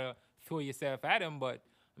 You ain't gotta throw yourself at him, but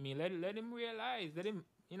I mean, let him realize. Let him,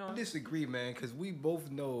 I disagree, man, because we both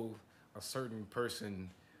know a certain person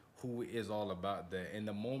who is all about that. And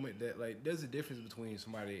the moment that, like, there's a difference between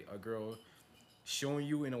somebody, a girl, showing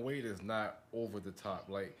you in a way that's not over the top.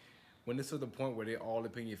 Like, when it's to the point where they all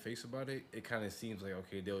up in your face about it, it kind of seems like,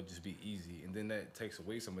 okay, they'll just be easy. And then that takes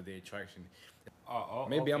away some of their attraction.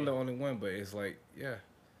 Maybe I'm okay. the only one, but it's like, yeah.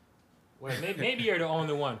 Well, maybe you're the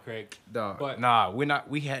only one, Craig. Dog, But nah, we're not.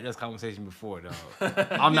 We had this conversation before, dog.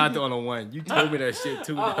 I'm not the only one. You told me that shit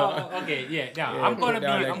too, dog. okay, yeah. Now Yeah, put down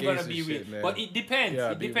that I'm gonna gangster be real, shit, man. but it depends.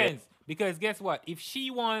 Yeah, It be real. depends because guess what? If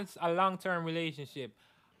she wants a long-term relationship,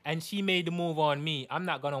 and she made the move on me, I'm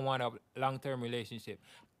not gonna want a long-term relationship.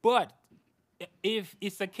 But if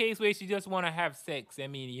it's a case where she just want to have sex, I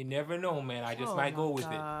mean, you never know, man. I just oh might my go with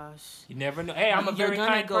it. gosh, You never know. Hey, I'm a you're very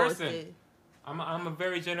gonna kind go with person. it. I'm a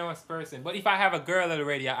very generous person. But if I have a girl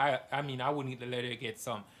already, I mean, I wouldn't let her get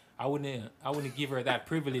some. I wouldn't give her that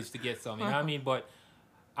privilege to get some. You know what I mean? But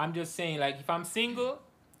I'm just saying, like, if I'm single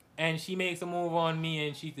and she makes a move on me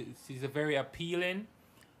and she's a very appealing,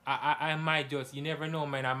 I might just, you never know,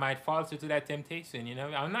 man. I might falter to that temptation.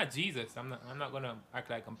 I'm not Jesus. I'm not gonna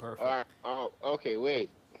act like I'm perfect. oh, okay,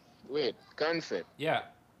 wait. Concept. Yeah.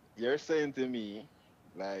 You're saying to me,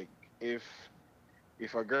 like, if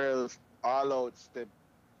if a girl's all out step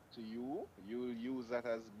to you, you use that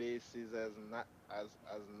as basis as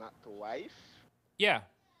not to wife. Yeah.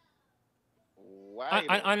 Why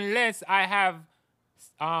though? Unless I have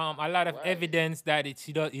a lot of Why? evidence that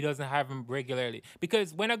he doesn't have him regularly.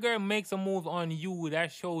 Because when a girl makes a move on you,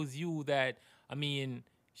 that shows you that, I mean,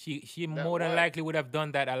 she That more than what? likely would have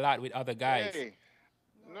done that a lot with other guys. Hey,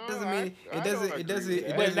 no, Doesn't mean it I don't doesn't. It agree doesn't. with It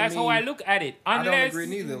that. Well, doesn't that's how I mean. look at it. I don't agree Unless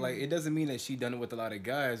neither. Like, it doesn't mean that she done it with a lot of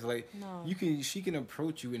guys. Like, No. she can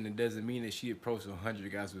approach you, and it doesn't mean that she approached 100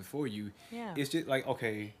 guys before you. Yeah. It's just like,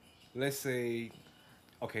 okay, let's say,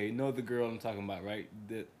 okay, know the girl I'm talking about, right?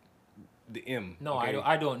 The M. no, Okay?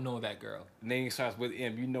 I don't know that girl. Name starts with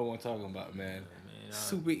M. You know what I'm talking about, man. Man,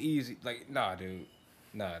 Super easy. Like, nah, dude.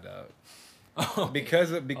 Nah, dog. okay.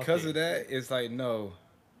 Because Okay. of that, it's like, no,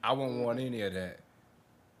 I won't want any of that.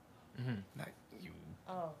 Mhm. Like, you.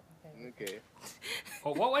 Oh, okay. Okay.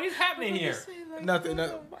 Oh, what is happening here? Nothing. Why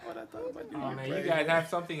would I talk about you? Oh man, you right guys here? have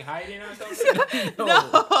something hiding or something?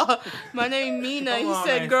 No, my name Mina. Come He on,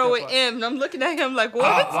 said man, girl step with up. M, and I'm looking at him like,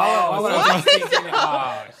 what? Why would I What? be thinking that?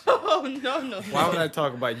 Oh, shit. Oh no, no, Why would no. I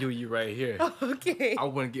talk about you right here? Okay. I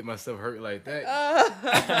wouldn't get myself hurt like that. Uh,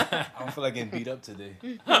 I don't feel like getting beat up today.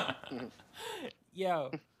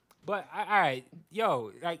 Yo, but all right,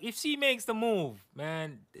 yo, like if she makes the move,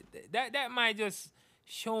 man, that might just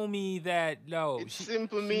show me that no, It she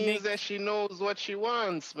simple she means that makes she knows what she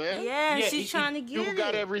wants, man. yeah, yeah, she's trying to You get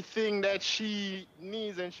got it. everything that she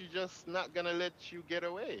needs, and she just not gonna let you get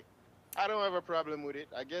away. I don't have a problem with it.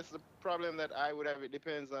 I guess the problem that I would have, it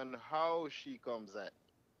depends on how she comes at.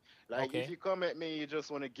 Like if okay, you come at me, you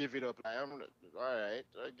just want to give it up. Like I'm all right,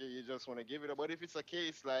 okay, you just want to give it up. But if it's a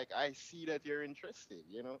case like I see that you're interested,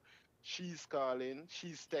 she's calling,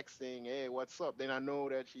 she's texting, hey, what's up? Then I know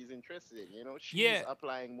that she's interested. She's yeah,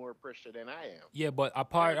 applying more pressure than I am. yeah, but I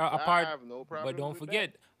apart, have no but problem don't with that.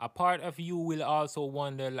 forget, a part of you will also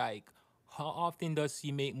wonder like how often does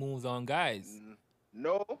she make moves on guys? N-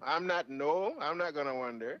 No, I'm not. No, I'm not gonna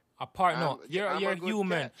wonder. Apart, no, I'm you're a good human.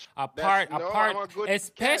 catch. Apart, I'm apart, a good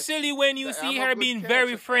catch. especially when you see I'm a her good being catch.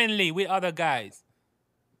 very friendly with other guys.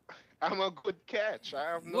 I'm a good catch. I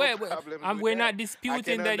have no Well, problems with we're that. not I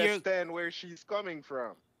can disputing that you're. understand where she's coming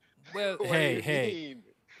from. Well, What do hey, you hey, mean?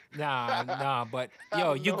 nah, but I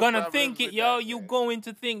yo, have you're no gonna problems think it, with yo. that, You man. going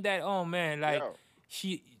to think that, oh man, like Yo,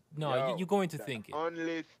 she, no, yo. you're going to The think it.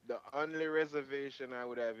 only reservation I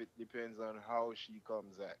would have, it depends on how she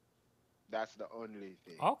comes at. That's the only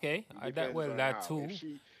thing. Okay, It that depends well, on that how. If too.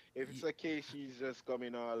 she, if it's Y- a case she's just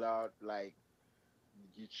coming all out, like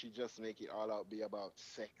she just make it all out be about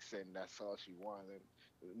sex and that's all she wants.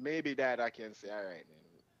 And maybe that I can say, all right,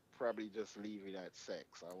 then probably just leave it at sex.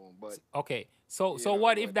 I won't. But Okay, so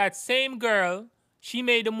what if but that same girl, she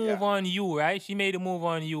made a move yeah, on you, right? She made a move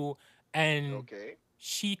on you, and okay.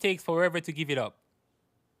 she takes forever to give it up.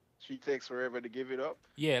 She takes forever to give it up.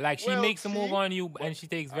 Yeah, like she Well, makes a move see, on you, but and she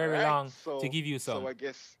takes all very right. long to give you some.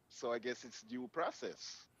 So I guess it's due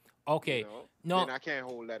process. Okay, Then no, I can't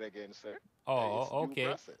hold that against her. oh, It's due okay.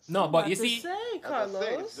 process. No, I'm but about you to see, say, As I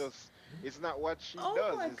say, it's Carlos. just it's not what she Oh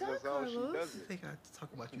does. my It's God, just how she Carlos. does I it. think I talk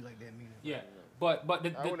about you like that, Mina. yeah, You know. but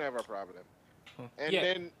I wouldn't have a problem. And yeah,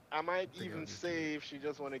 then I might I think I'll even just do say it. if she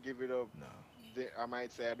just want to give it up, No. I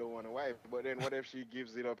might say I don't want a wife. But then what if she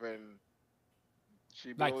gives it up and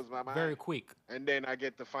she like blows my very mind? quick. And then I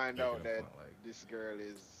get to find Make it out a that point like this girl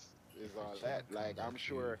is if all a that. chick Like comes I'm at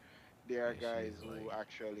you sure there are and guys she's who like,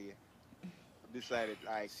 actually decided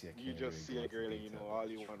like see, I you can't really just see go a for girl and detail, all but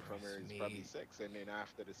you want from her trust is probably me. sex, and then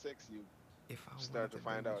after the sex you If I start wanted to to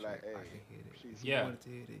bang find a out like, chick, I hey, can hit it. she's If you Yeah, wanted to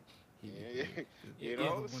hit it, he could yeah, hit it. yeah, you yeah.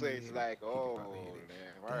 know. Whoever So wanted to it's hit it, like, he could oh probably hit it.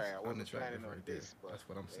 damn, all That's right, I wasn't unattractive planning on right there. this, but That's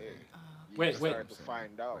what I'm hey, saying. you Wait, just wait. That's what start I'm to saying.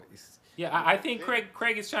 find out. But it's Yeah, You I know, think then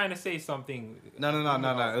Craig is trying to say something. no, no, no, You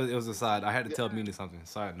no, know. no. It was a side. I had to yeah, tell Mina something.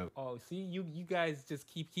 Side note. Oh, see, you guys just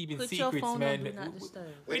keeping Put your secrets, phone on man. Do Not Disturb.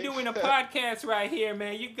 We're doing a podcast right here,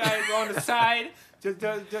 man. You guys on the side,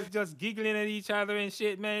 just giggling at each other and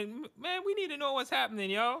shit, man. Man, we need to know what's happening,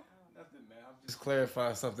 yo. Nothing, man. I'm just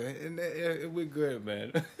clarifying something, and we're good,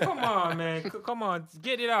 man. Come on, man. Come on,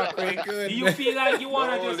 get it out, We're Craig. Do good, you man. feel like you no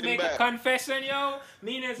wanna just holding make a back, confession, yo?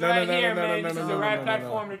 Mina's No, no, right no, no, here, no, no, man. no, This no, is no, the no, right no, no,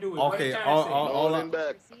 platform to do it. What are you Okay, trying to say? no holding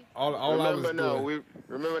back. all I was doing.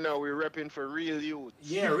 Remember now, we're repping for real youths.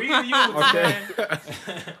 Yeah, real youths, Okay, man.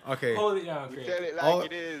 okay. Hold it down, We Craig. tell it like All,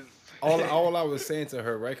 it is. all I was saying to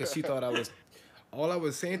her, right? Because she thought I was. All I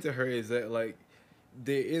was saying to her is that like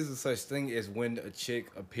there is a such thing as when a chick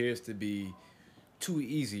appears to be too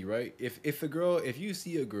easy, right? If you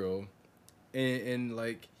see a girl and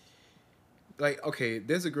like okay,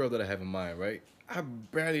 there's a girl that I have in mind, right? I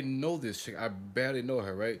barely know this chick. I barely know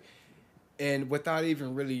her, right? And without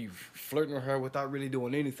even really flirting with her, without really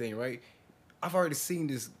doing anything, right? I've already seen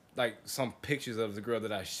this like some pictures of the girl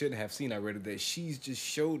that I shouldn't have seen already that she's just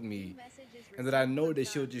showed me, and that I know that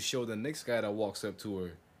she'll just show the next guy that walks up to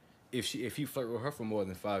her if he flirt with her for more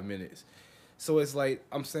than 5 minutes. So it's like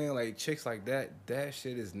I'm saying like chicks like that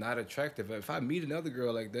shit is not attractive. If I meet another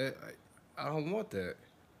girl like that, I don't want that.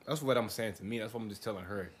 That's what I'm saying to me. That's what I'm just telling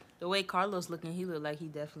her. The way Carlos looking, he look like he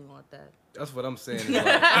definitely want that. That's what I'm saying.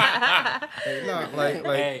 Is like,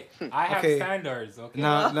 like Hey, I have okay. standards, okay?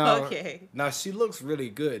 now, Okay. now she looks really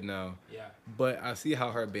good now, Yeah. but I see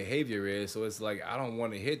how her behavior is. So it's like I don't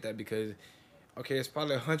want to hit that because, okay, it's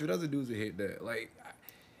probably 100 other dudes that hit that. Like,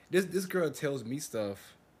 this girl tells me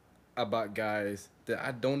stuff about guys that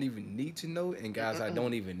I don't even need to know and guys I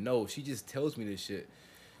don't even know. She just tells me this shit.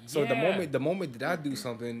 So Yeah. the moment that I do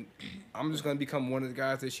something, I'm just gonna become one of the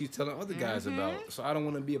guys that she's telling other guys about. So I don't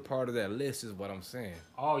want to be a part of that list. Is what I'm saying.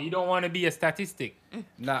 Oh, you don't want to be a statistic.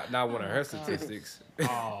 Not one of her God. statistics.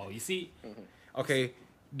 Oh, you see, Okay.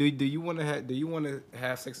 Do you want to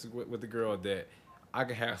have sex with the girl that I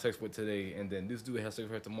can have sex with today, and then this dude has sex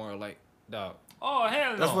with her tomorrow? Like, dog. oh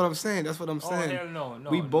hell no. That's what I'm saying. That's what I'm Oh saying. hell no, no.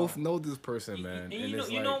 We no. both know this person, man. And And you know, it's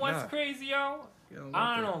you like, know what's nah, crazy, yo? you don't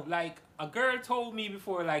I want don't know. Like a girl told me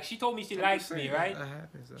before, like she told me she likes me, right? That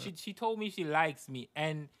happens. She told me she likes me,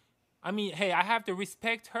 and I mean, hey, I have to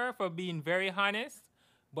respect her for being very honest.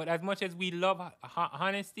 But as much as we love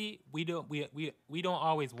honesty, we don't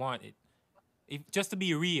always want it. If, just to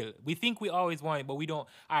be real, we think we always want it, but we don't.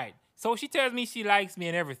 All right. So she tells me she likes me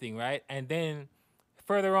and everything, right? And then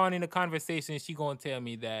further on in the conversation, she gonna tell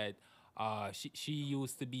me that she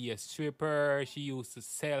used to be a stripper. She used to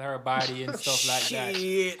sell her body and stuff like that.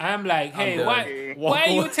 Shit. I'm like, hey, done. why are you Walk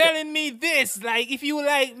away. telling me this? Like, if you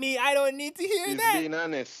like me, I don't need to hear She's that. being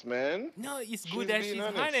honest, man. No, it's She's good that being she's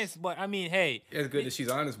honest. honest, but I mean, hey, It's good that she's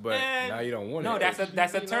honest, but man, now you don't want no, it. that's a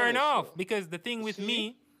being turn honest, off bro. because the thing with See?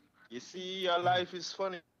 me, You see, your life is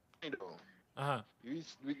funny though. uh-huh.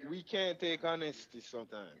 We can't take honesty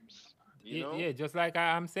sometimes. You know, Yeah, just like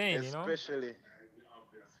I'm saying, you know.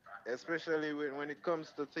 especially when it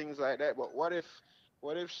comes to things like that. But what if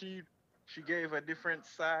she gave a different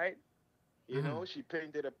side? You Mhm. know, she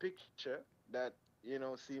painted a picture that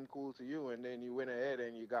seemed cool to you, and then you went ahead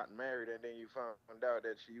and you got married, and then you found out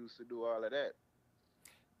that she used to do all of that.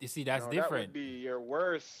 You see, that's Now that would different. be your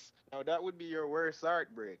worst. Now that would be your worst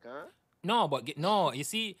heartbreak, huh? No, but no, you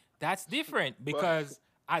see, that's different But because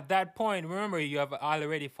at that point, remember, you have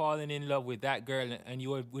already fallen in love with that girl, and you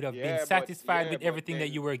would have been satisfied with everything that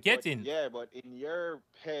you were getting. but in your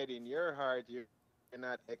head, in your heart, you're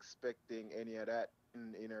not expecting any of that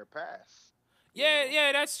in her past. You Yeah, know,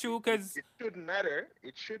 yeah, that's true. Cause it shouldn't matter.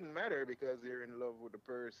 It shouldn't matter because you're in love with the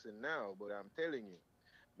person now. But I'm telling you,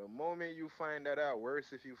 the moment you find that out, worse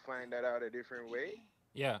if you find that out a different way.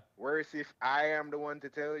 yeah. Worse if I am the one to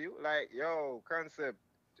tell you, like, yo, concept,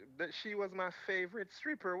 that she was my favorite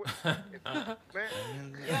stripper.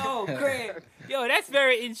 Man, Yo, Craig. Yo, that's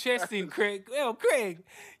very interesting, Craig. Yo, Craig,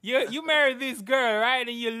 you married this girl, right?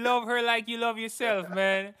 And you love her like you love yourself,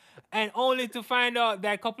 man. And only to find out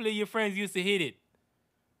that a couple of your friends used to hit it.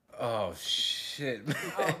 Oh shit.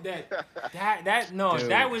 Oh, that no, Dude.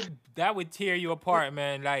 that would tear you apart,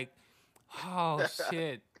 man. Like, oh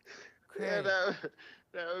shit, yeah, Craig.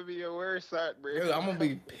 that would be your worst heartbreak. Dude, I'm gonna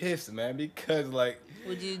be pissed, man, because like,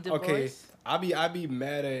 Would you divorce? okay,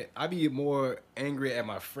 I be more angry at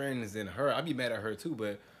my friends than her. I be mad at her too,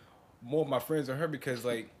 but more my friends than her because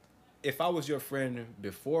like, if I was your friend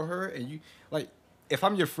before her and you like, if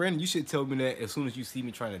I'm your friend, you should tell me that as soon as you see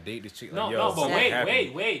me trying to date this chick. No, Like, yo, no, but something wait,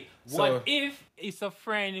 happened. wait. So- What if it's a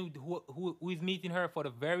friend who is meeting her for the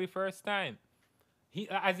very first time? He,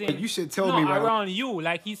 as in, You should tell no, me right around you,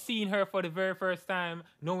 like he's seeing her for the very first time,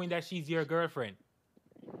 knowing that she's your girlfriend.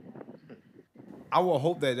 I will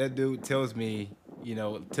hope that that dude tells me,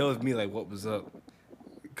 tells me like what was up.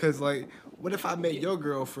 Cause like, what if I met your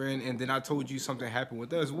girlfriend and then I told you something happened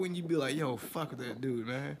with us? Wouldn't you be like, yo, fuck that dude,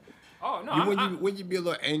 man? Oh no, Wouldn't you be a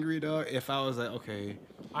little angry though if I was like, okay,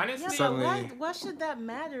 honestly, Yeah, but Suddenly- why should that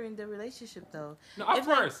matter in the relationship though? no, of If,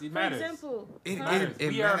 like, course it matters. For example, It- huh? Matters. it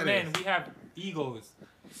We are matters. men. We have egos.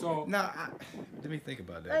 So let me think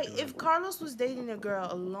about that. Like dude. if Carlos was dating a girl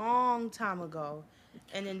a long time ago,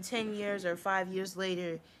 and then 10 years or 5 years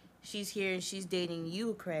later, she's here and she's dating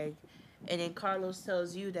you, Craig, and then Carlos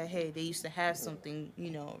tells you that hey, they used to have something,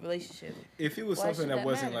 relationship. If it was Why something should that that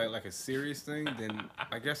wasn't matter? like a serious thing, then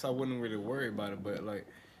I guess I wouldn't really worry about it. But like,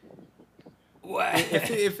 what?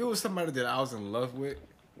 if it was somebody that I was in love with,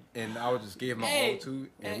 and I would just give my Hey, all to,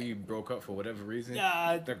 and we broke up for whatever reason,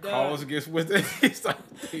 Nah, the nah. Carlos gets with it. He's like,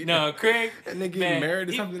 No, Craig. and they get man, married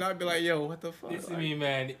or if- something. I'd be like, yo, what the fuck? Listen to Like, me,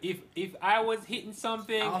 man. If I was hitting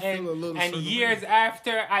something I'll and, feel a little and certain years way.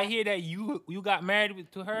 after I hear that you got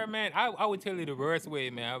married to her, man, I would tell you the worst way,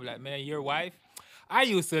 man. I would be like, man, your wife, I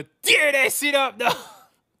used to tear that shit up, though.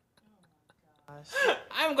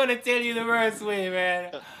 I'm gonna tell you the worst way,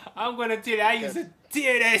 man. I'm gonna tell you I used to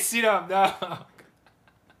tear that shit up, dog.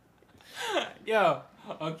 Yo,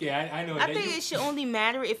 okay, I know I that think you- it should only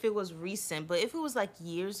matter if it was recent, but if it was like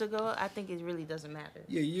years ago, I think it really doesn't matter.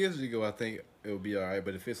 yeah, years ago, I think it would be all right.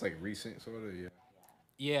 But if it's like recent, sort of, yeah.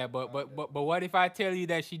 Yeah, but what if I tell you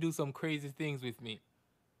that she do some crazy things with me?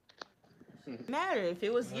 Matter if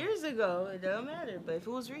it was years ago, it don't matter. But if it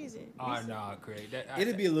was recent, Oh no, Craig.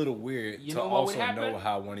 It'd be a little weird You to know what would also know happen?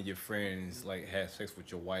 how one of your friends like had sex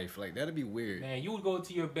with your wife. Like that'd be weird. Man, you would go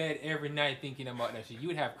to your bed every night thinking about that shit. You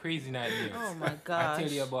would have crazy nightmares. oh my I gosh.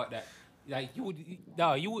 tell you about that. Like you would,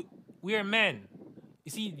 no, you would. We're men.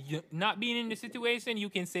 You see, not being in the situation, you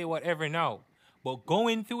can say whatever now. But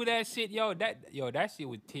going through that shit, that shit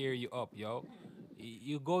would tear you up, yo.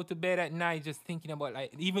 You go to bed at night just thinking about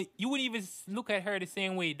like even you wouldn't even look at her the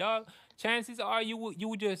same way, dog. Chances are you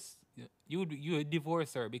would just you would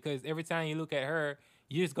divorce her because every time you look at her,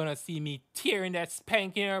 you're just gonna see me tearing that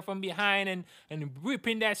spanking her from behind and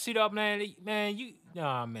ripping that shit up, man. Man,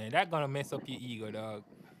 nah, man, that gonna mess up your ego, dog.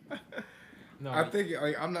 I No, think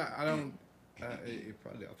like, I'm not. I don't. It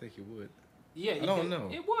probably. I think it would. yeah, I don't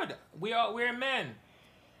know. it would. We're men.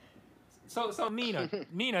 So Mina,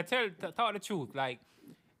 talk the truth. Like,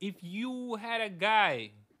 if you had a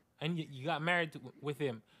guy and you got married with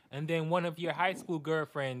him, and then one of your high school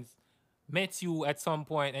girlfriends met you at some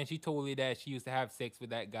point, and she told you that she used to have sex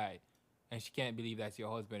with that guy, and she can't believe that's your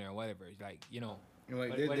husband or whatever. It's like, And,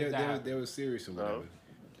 like what if that they happened? were serious or whatever. No.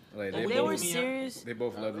 Like What If they would they you were do, both Mina? serious, they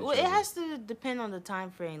both loved each well, it other. has to depend on the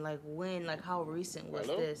time frame, like when, like how recent was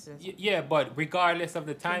Hello? this? And Yeah, but regardless of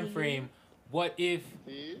the can time you hear me? frame, what if?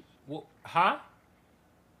 See? Huh?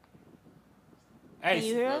 Hey, Can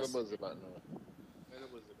you hear Mega us? buzz about now. Mega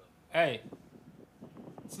buzz about. hey,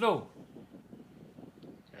 slow.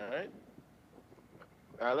 Alright.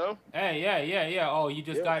 Hello? Hey, yeah. Oh, you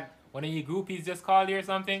just Yeah. got one of your groupies just called you or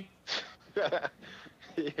something?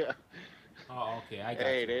 Yeah. Oh, okay, I got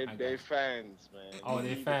Hey, you. they I got they you. fans, man. Oh, they're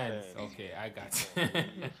We the fans. fans. Okay, I got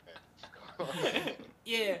Come on, we you. the fans.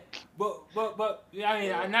 Yeah, but I mean,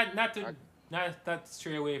 Yeah. not to I not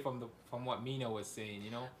stray away from what Mina was saying,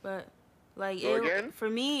 you know. But like go again? for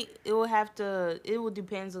me, it will have to. It will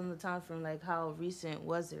depends on the time frame, like how recent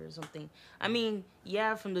was it or something. I mean,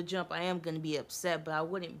 yeah, from the jump, I am gonna be upset, but I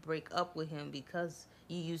wouldn't break up with him because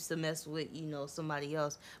you used to mess with somebody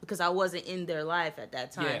else because I wasn't in their life at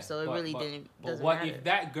that time, Yeah, so it but really but didn't but doesn't what matter. if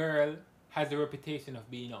that girl has the reputation of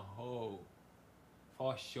being a hoe,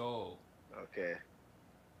 for sure? Okay.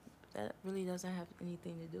 That really doesn't have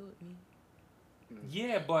anything to do with me.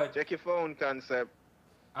 Yeah, but Check your phone, concept.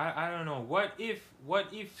 I don't know. What if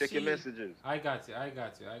Check your she? messages. I got you.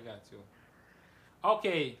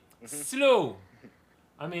 Okay, Hmm. slow.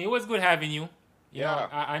 I mean, it was good having you. You know,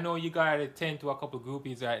 Yeah. I know you got to tend to a couple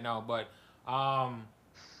groupies right now, but um,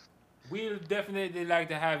 we'll definitely like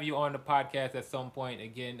to have you on the podcast at some point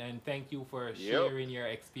again. And thank you for Yep. sharing your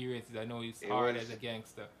experiences. I know it's It hard was as a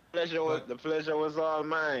gangster, pleasure. but The pleasure was all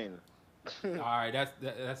mine. all right,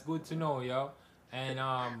 that's good to know, yo. And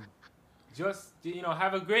just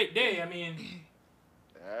have a great day. I mean,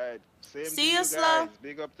 All right. Same to See you, you slow. guys.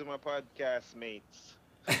 Big up to my podcast mates.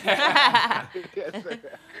 Have Yes, sir.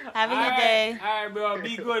 a good day. all right, bro.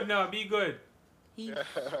 Be good now. Be good. He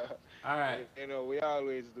All right, You know, we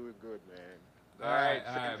always doing good, man. all Same right,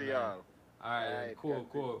 to man. y'all. All right, Alright, cool,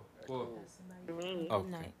 content. cool, cool. Cool. Good Me. Okay.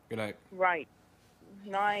 night. Good night. Right.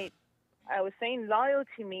 Night. I was saying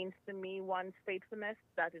loyalty means to me one's faithfulness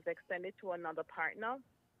that is extended to another partner,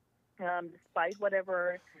 despite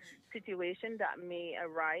whatever situation that may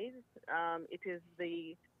arise. It is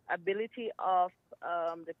the ability of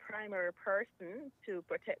the primary person to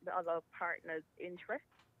protect the other partner's interest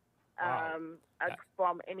Wow. That,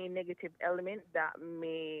 from any negative element that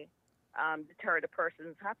may deter the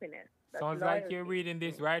person's happiness. That's sounds like you're loyalty reading to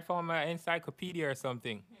this me. right from an encyclopedia or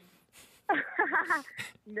something.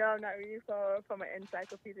 No, not really from an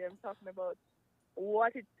encyclopedia. I'm talking about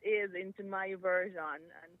what it is into my version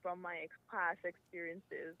and from my past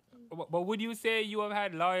experiences. But would you say you have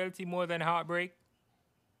had loyalty more than heartbreak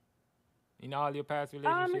in all your past It's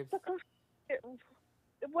relationships? it,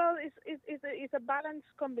 well, it's a balanced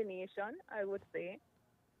combination, I would say.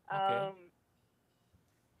 Okay. Um,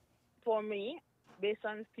 for me, based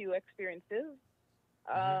on few experiences,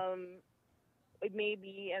 Mm-hmm. um, it may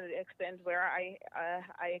be an extent where I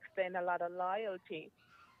extend a lot of loyalty,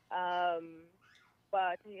 um,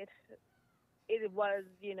 but it was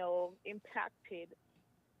impacted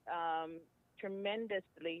um,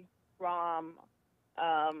 tremendously from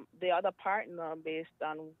the other partner based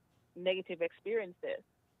on negative experiences.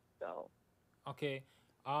 So Okay.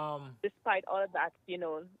 Um. despite all of that,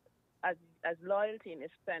 as loyalty in a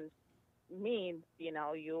sense means,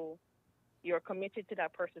 you're committed to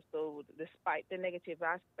that person. So despite the negative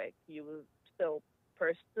aspect, you will still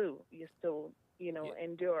pursue. You still, Yeah.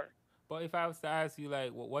 endure. But if I was to ask you,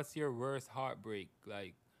 like, what's your worst heartbreak,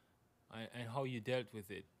 like, and how you dealt with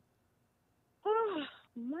it? Oh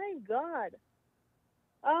my God.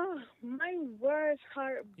 Oh, my worst Man,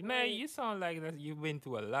 heartbreak. you sound like that you've been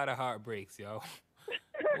through a lot of heartbreaks, yo.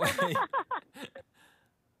 What-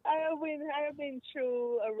 I have been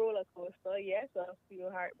through a roller coaster, yes, a few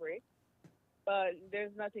heartbreaks, but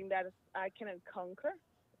there's nothing that I cannot conquer.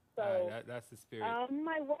 So, That's the spirit.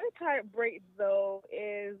 my worst heartbreak though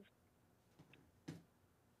is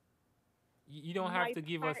You don't have my to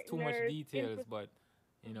give us too much partner's details, but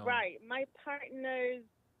you know, right, my partner's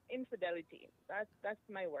infidelity. That's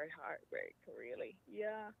my word heartbreak, really.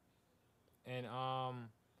 Yeah. and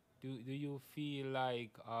do you feel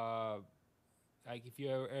like if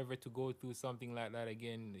you're ever to go through something like that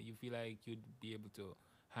again, you feel like you'd be able to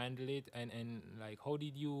handle it, and like how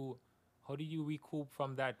did you recoup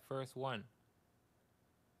from that first one?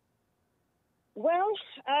 Well,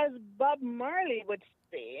 as Bob Marley would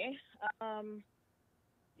say, um,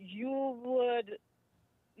 you would,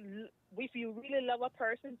 if you really love a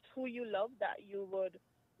person, who you love, that you would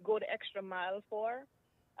go the extra mile for.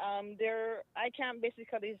 I can't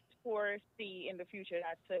basically foresee in the future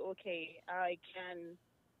that say, okay, I can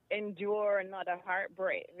endure another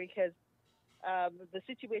heartbreak because the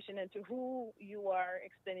situation and to who you are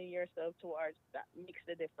extending yourself towards that makes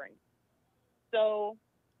the difference. So,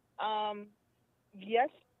 um, yes,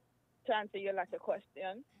 to answer your latter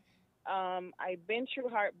question, I've been through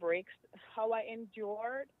heartbreaks. How I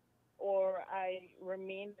endured or I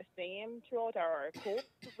remained the same throughout or I coped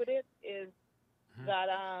with it Mhm.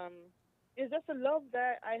 that is just the love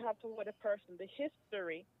that I have toward the person, the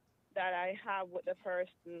history that I have with the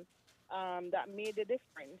person that made the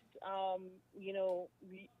difference.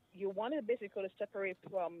 You want to basically separate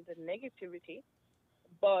from the negativity,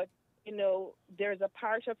 but there's a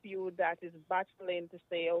part of you that is battling to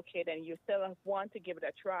say, okay, then you still want to give it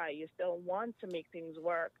a try. You still want to make things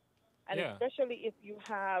work. And Yeah, especially if you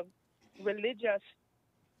have religious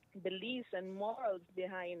beliefs and morals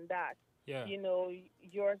behind that, yeah.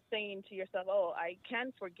 you're saying to yourself, oh, I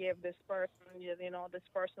can forgive this person. This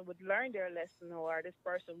person would learn their lesson, or this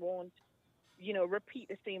person won't, repeat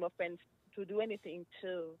the same offense to do anything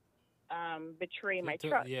to betray my To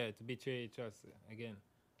trust. yeah, to betray trust again.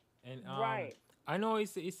 And Right. I know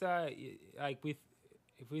it's like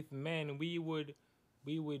with men we would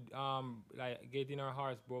like getting our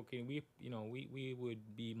hearts broken. We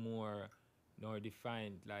would be more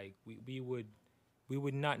defined. Like we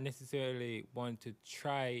would not necessarily want to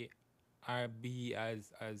try or be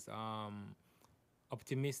as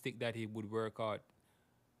optimistic that it would work out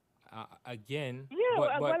again. Yeah, But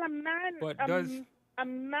but well, a man, but does a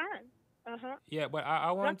man, uh-huh. yeah. But I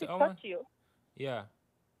Not want to to I cut want you, yeah.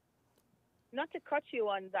 not to cut you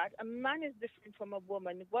on that. A man is different from a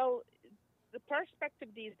woman. Well, the perspective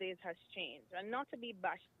these days has changed, and not to be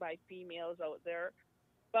bashed by females out there,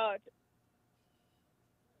 but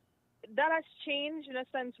that has changed in a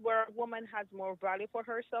sense where a woman has more value for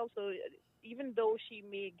herself. So even though she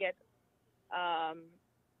may get um,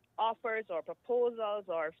 offers or proposals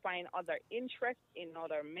or find other interest in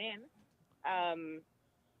other men, um,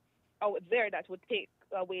 out there that would take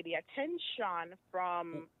away the attention W-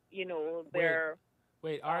 from Wait, their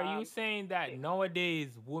wait, are you um saying that the-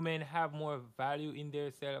 nowadays women have more value in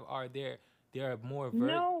their self? Are they're more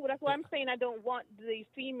no, that's why they I'm saying I don't want the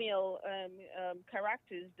female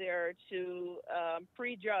characters there to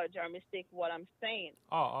prejudge or mistake what I'm saying.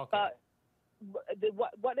 Oh, okay. But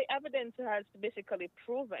what the evidence has basically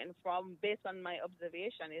proven from based on my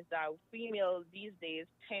observation is that female these days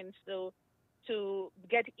tends to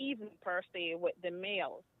get even per se with the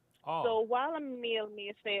males. Oh, So while a male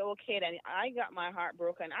may say, okay, then I got my heart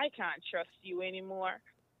broken, I can't trust you anymore.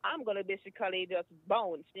 I'm gonna basically just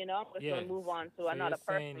bounce, I'm just gonna yes. move on to So you're another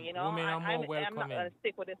person, saying women are more I'm not welcoming. gonna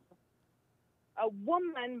stick with this. A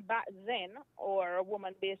woman back then, or a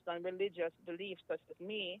woman based on religious beliefs such as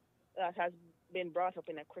me, that has been brought up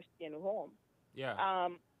in a Christian home, Yeah.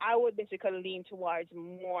 I would basically lean towards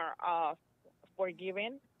more of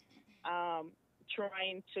forgiving, um,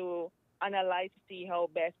 trying to analyze to see how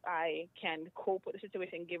best I can cope with the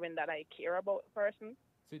situation given that I care about the person.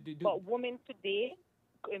 So But women today,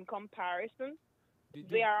 in comparison, do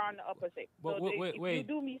they are on the opposite. but So if you wait.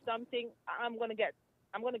 do me something, I'm gonna get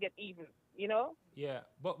even. You know. Yeah,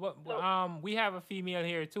 but So we have a female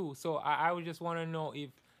here too, so I would just want to know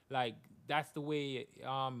if like that's the way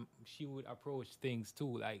she would approach things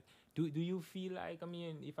too. Like, do you feel like, I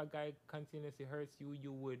mean, if a guy continuously hurts you,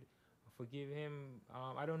 you would forgive him?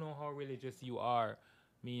 I don't know how religious you are,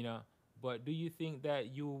 Mina, but do you think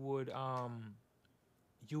that you would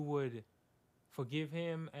forgive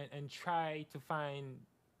him and try to find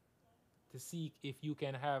to seek if you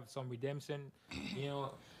can have some redemption, you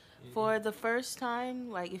know? For the first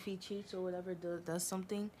time, like if he cheats or whatever, does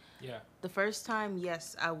something, Yeah. the first time,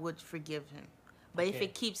 yes, I would forgive him. But if Okay.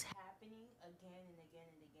 it keeps happening again and again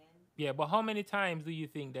and again, Yeah, but how many times do you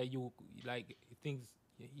think that you like things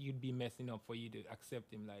you'd be messing up for you to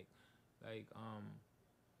accept him? Like,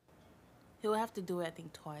 He'll have to do it, I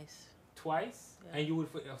think, twice. Twice, Yeah. and you would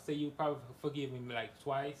say you probably forgive him like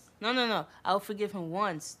twice. No, no, no. I'll forgive him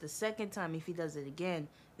once. The second time, if he does it again,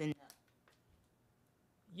 then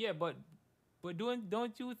Yeah, but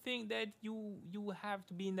don't you think that you have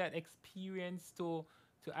to be in that experience to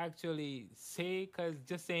actually say? Because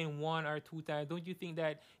just saying one or two times, don't you think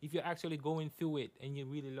that if you're actually going through it and you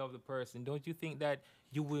really love the person, don't you think that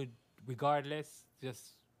you would regardless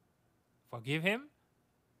just forgive him?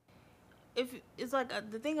 if it's like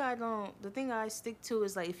the thing I stick to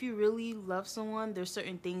is like if you really love someone, there's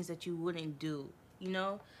certain things that you wouldn't do. You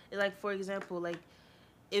know, like for example, like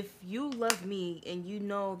if you love me and you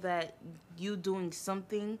know that you doing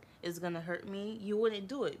something is gonna hurt me, you wouldn't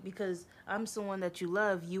do it because I'm someone that you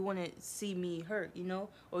love. You wouldn't see me hurt, you know,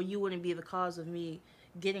 or you wouldn't be the cause of me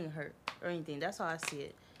getting hurt or anything. That's how I see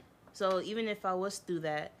it. So even if I was through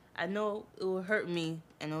that, I know it will hurt me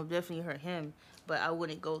and it will definitely hurt him, but I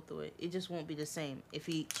wouldn't go through it. It just won't be the same if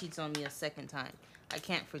he cheats on me a second time. I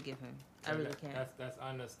can't forgive him. I really can't. That's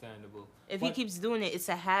understandable. If he keeps doing it, it's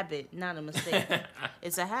a habit, not a mistake.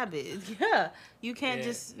 It's a habit. Yeah, you can't Yeah.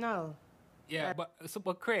 just no. Yeah,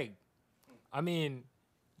 but Craig, I mean,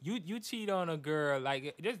 you cheat on a girl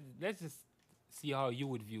like just let's just see how you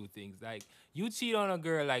would view things. Like you cheat on a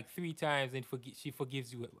girl like three times and she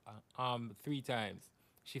forgives you three times.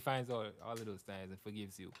 She finds all of those times and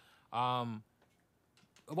forgives you.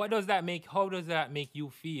 What does that make? How does that make you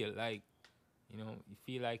feel? Like you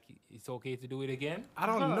feel like it's okay to do it again? I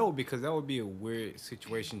don't know because that would be a weird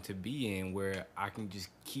situation to be in where I can just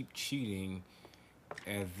keep cheating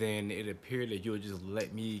and then it appeared that you'll just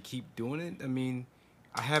let me keep doing it. I mean,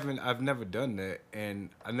 I've never done that and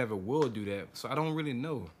I never will do that. So I don't really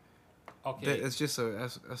know. Okay. It's just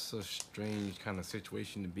that's a strange kind of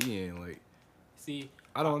situation to be in. Like, See,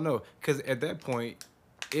 I don't know. Because at that point,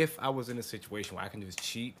 if I was in a situation where I can just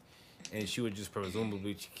cheat and she would just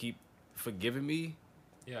presumably keep forgiving me,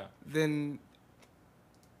 yeah. then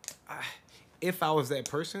if I was that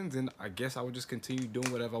person, then I guess I would just continue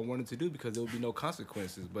doing whatever I wanted to do because there would be no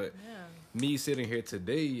consequences. But me sitting here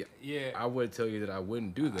today, Yeah. I would tell you that I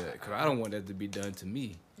wouldn't do that because I don't want that to be done to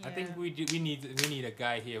me. I think Yeah. we need a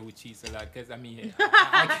guy here who cheats a lot because I mean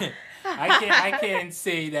I can't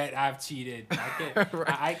say that I've cheated.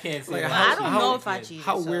 I can't say Like, that. I how- don't how- know if I cheated.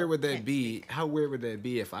 How so weird would that can't be? speak. How weird would that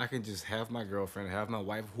be if I can just have my girlfriend, have my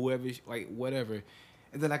wife, whoever, like whatever,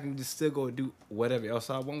 and then I can just still go do whatever else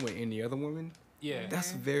I want with any other woman? Yeah.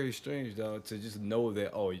 That's very strange, dog. To just know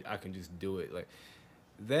that I can just do it like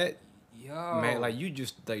that. Yo. Man, like you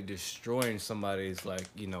just like destroying somebody's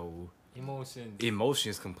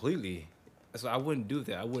emotions. completely. So I wouldn't do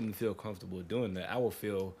that. I wouldn't feel comfortable doing that. I would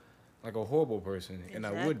feel like a horrible person, and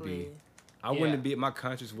I would be. Exactly. I Yeah. wouldn't be. My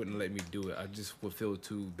conscience wouldn't let me do it. I just would feel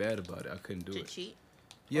too bad about it. I couldn't do To it. cheat.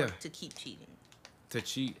 Yeah, Or to keep cheating. to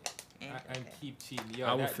cheat. And keep cheating. Yo,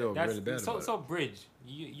 I would feel that's, really bad so about so Bridge,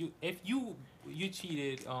 if you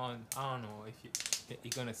cheated on, I don't know if you're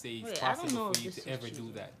gonna say it's Wait, I don't know possible if for you this to is ever do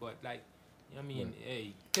cheating. that, but like I mean, What?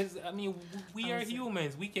 hey, because I mean we I are was-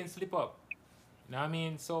 humans, we can slip up. You know what I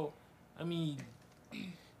mean? So I mean,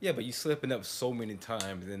 Yeah, but you slipping up so many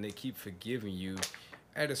times, and they keep forgiving you.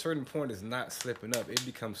 At a certain point, it's not slipping up. It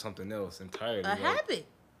becomes something else entirely. A like- habit.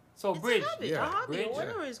 so It's Bridge, a habit. yeah. A hobby, Bridge, or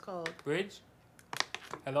whatever it's called. Bridge,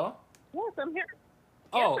 hello. Yes, I'm here.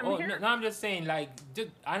 Oh, I'm oh here. no, I'm just saying, like,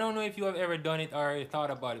 I don't know if you have ever done it or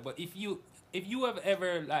thought about it, but if you have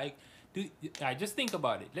ever like, just think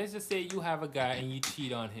about it. Let's just say you have a guy and you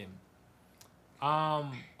cheat on him.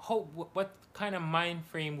 What kind of mind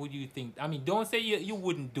frame would you think? I mean, don't say you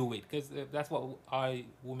wouldn't do it, because that's what I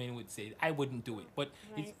women would say. I wouldn't do it, but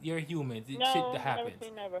you're humans. No, Shit never happens. say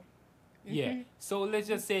never. Yeah. So let's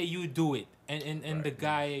just say you do it, and the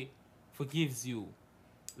guy forgives you.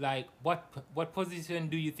 Like, what position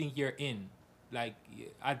do you think you're in? Like,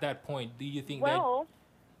 at that point, do you think Well,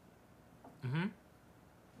 that? Mm-hmm.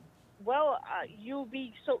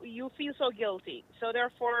 you feel so guilty. So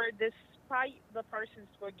therefore, despite the person's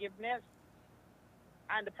forgiveness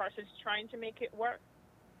and the person's trying to make it work,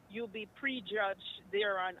 you'll be prejudged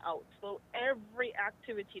there on out. So every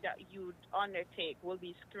activity that you undertake will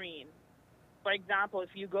be screened. For example, if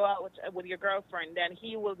you go out with your girlfriend, then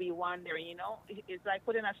he will be wondering, it's like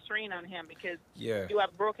putting a strain on him because Yeah. you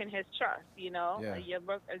have broken his trust, Yeah.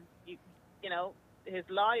 his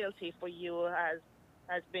loyalty for you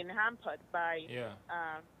has been hampered by Yeah.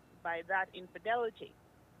 that infidelity.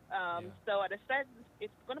 Yeah. So at a certain,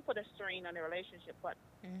 it's going to put a strain on the relationship. But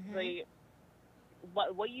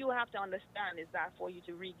what you have to understand is that for you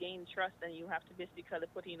to regain trust, then you have to basically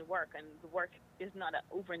put in work, and the work is not an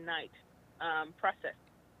overnight process.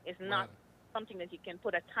 It's not something that you can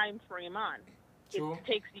put a time frame on. It True.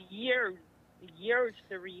 takes years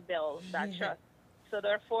to rebuild that Yeah. trust. So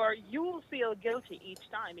therefore, you will feel guilty each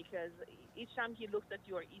time because each time he looks at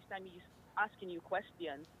you or each time he's asking you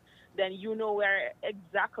questions, then you know where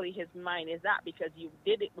exactly his mind is at because you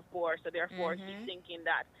did it before. So therefore, he's Mhm. thinking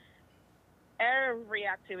that every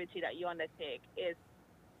activity that you undertake is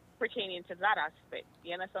pertaining to that aspect.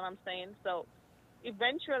 You understand what I'm saying? So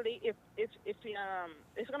eventually, if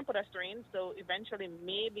it's gonna put a strain, so eventually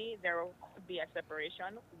maybe there could be a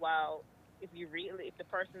separation. While if the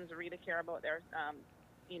persons really care about their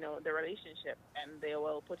the relationship, and they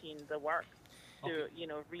will put in the work Okay.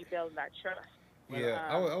 to rebuild that trust. Well, Yeah,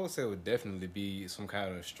 I Um, would say it would definitely be some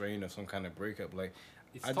kind of strain or some kind of breakup. Like,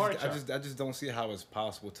 it's torture. I just don't see how it's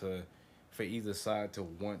possible to, for either side to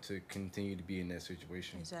want to continue to be in that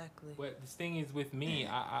situation. Exactly. Well, this thing is with me.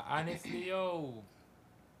 I honestly, yo,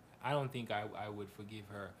 I don't think I would forgive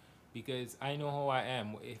her because I know how I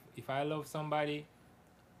am. If I love somebody,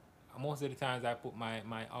 most of the times I put my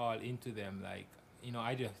all into them. Like,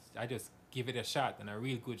 I just give it a shot and a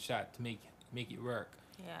real good shot to make it work.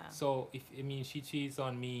 Yeah. So if I mean she cheats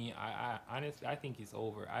on me, I honestly I think it's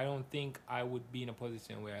over. I don't think I would be in a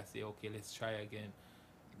position where I say, okay, let's try again.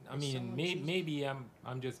 I If mean, someone cheats. maybe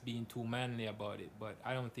I'm just being too manly about it, but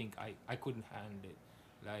I don't think I couldn't handle it.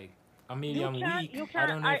 Like, maybe you I'm can't, weak. you I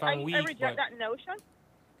can't. don't know if I'm I weak, reject but that notion.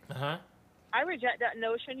 uh huh. I reject that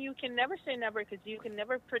notion. You can never say never because you can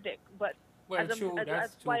never predict. But Well, true. that's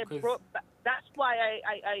That's true. why I Cause broke. That's why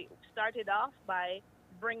I started off by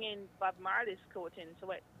bringing Bob Marley's quote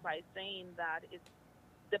into it by saying that it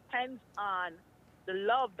depends on the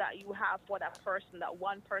love that you have for that person, that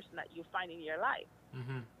one person that you find in your life.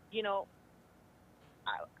 mhm. You know,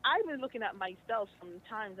 I've been looking at myself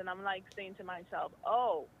sometimes, and I'm like saying to myself,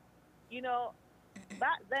 oh, you know,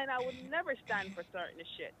 back then I would never stand for certain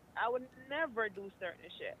shit. I would never do certain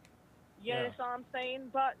shit. You Yeah. understand what I'm saying?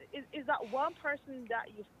 But is that one person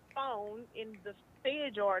that you found in the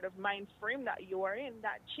stage or the mind frame that you are in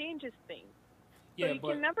that changes things? So Yeah, you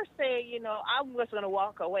can but never say, I'm just gonna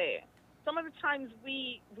walk away. Some of the times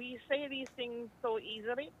we say these things so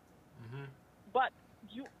easily, mhm. but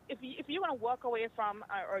if you want to walk away from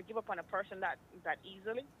or give up on a person that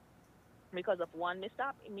easily because of one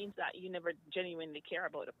mishap, it means that you never genuinely care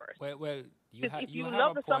about a person. Well, Because if you you have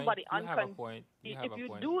love a point. somebody You have a point. You have if a you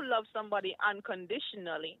point. do love somebody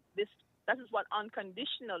unconditionally, that is what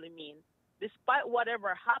unconditionally means. Despite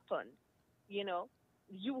whatever happened, you know,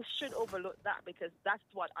 you should overlook that because that's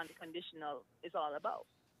what unconditional is all about.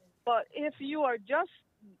 But if you are just,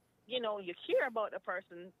 you care about a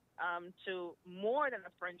person to more than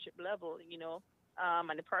a friendship level,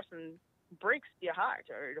 and the person breaks your heart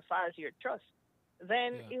or defiles your trust,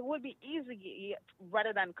 then Yeah. it would be easy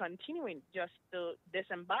rather than continuing just to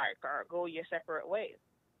disembark or go your separate ways.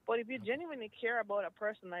 But if you Okay. genuinely care about a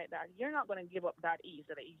person like that, you're not going to give up that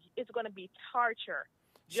easily. It's going to be torture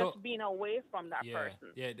just So being away from that yeah, person.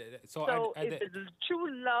 yeah. So So I if the, the true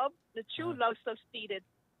uh, love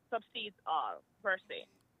subsides all per se.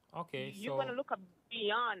 okay. You're gonna look up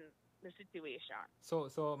beyond the situation.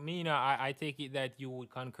 So Mina, I take it that you would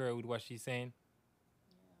concur with what she's saying.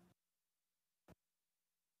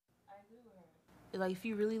 Like if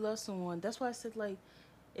you really love someone, that's why I said like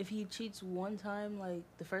if he cheats one time, like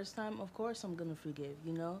the first time, of course I'm gonna forgive.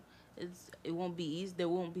 It won't be easy. There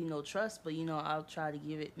won't be no trust, but I'll try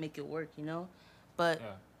to make it work. But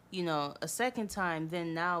Yeah. a second time,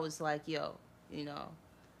 then now it's like yo, you know,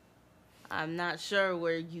 I'm not sure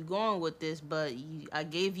where you going with this, but I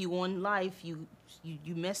gave you one life. You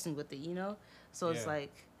messing with it. So it's Yeah.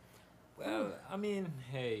 like, whew. Well, I mean,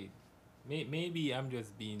 hey, maybe I'm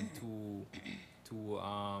just being too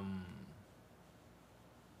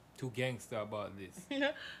gangster about this,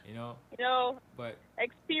 you know. You know, But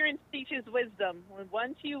experience teaches wisdom.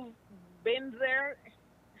 Once you've been there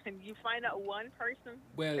and you find out one person,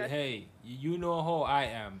 well, trust me. hey, you know how I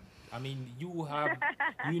am. I mean, you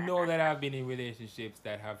know that I've been in relationships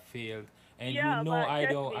that have failed, and you Yeah, know but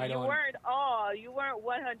trust me, I you don't. weren't all. You weren't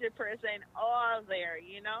 100% all there.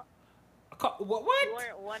 You know, What? you What?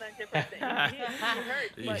 weren't 100%. It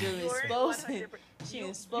hurts, You but just you weren't exposing. 100%. She You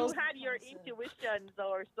exposed had the your concept. intuitions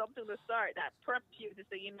or something to start that prepped you to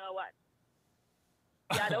say, you know what?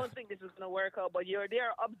 Yeah, I don't think this is gonna work out, but you're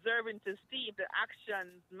there observing to see if the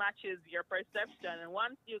actions matches your perception. And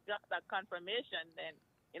once you got that confirmation, then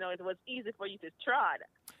it was easy for you to trod.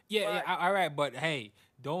 Yeah, yeah, But all right, but hey,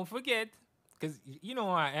 don't forget, because you know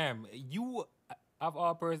who I am. You, of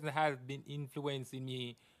all person, has been influencing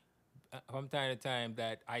me from time to time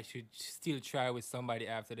that I should still try with somebody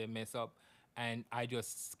after they mess up. and I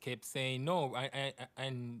just kept saying no.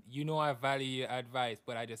 And you know I value your advice,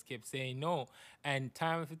 but I just kept saying no. And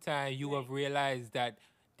time after time, you Right. have realized that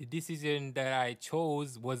the decision that I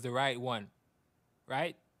chose was the right one,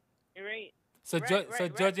 right? Right. So Right. so Right.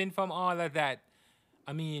 Right. judging from all of that,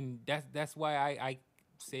 I mean that's why I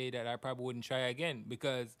say that I probably wouldn't try again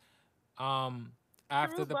because um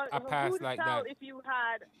after True, but a who past to like tell that if you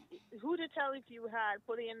had who to tell if you had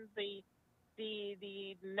put in the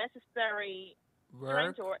necessary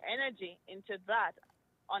strength work, or energy into that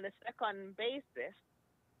on a second basis,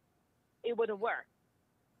 it would have worked.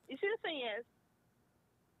 You see, the thing is,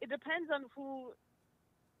 it depends on who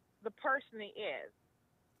the person is.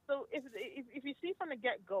 So if you see from the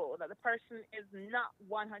get go that the person is not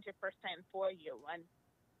 100% for you, and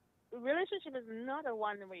relationship is not a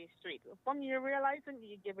one way street. From you realizing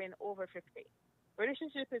you're giving over 50.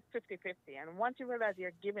 Relationship is 50-50. And once you realize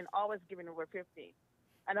you're giving, always giving over 50,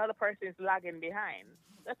 another person is lagging behind,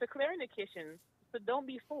 that's a clear indication. So don't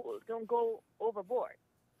be fooled. Don't go overboard.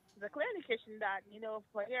 It's a clear indication that,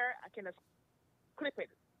 for here, I can just clip it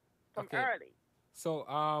from okay. early. So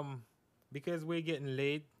because we're getting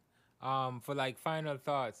late, for like final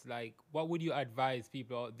thoughts, like what would you advise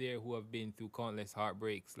people out there who have been through countless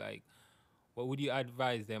heartbreaks? Like what would you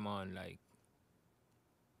advise them on? Like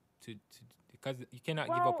to because you cannot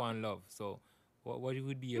give up Well, on love. So what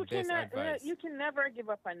would be your you best cannot, advice? you can never give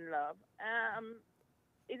up on love.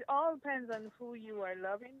 It all depends on who you are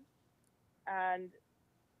loving and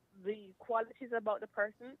the qualities about the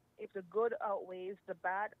person. If the good outweighs the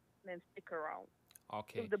bad, then stick around. If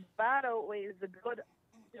Okay, the bad outweighs the good,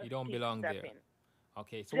 you just don't keep belong there. stepping.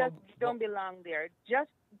 Okay, so Just what don't belong there. Just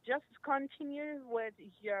continue with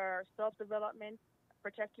your self development.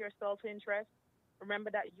 Protect your self interest. Remember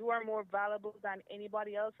that you are more valuable than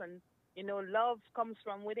anybody else, and love comes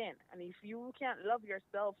from within. And if you can't love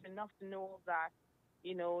yourself enough to know that,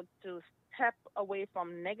 to step away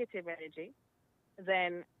from negative energy,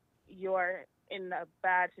 then you're in a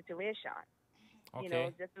bad situation.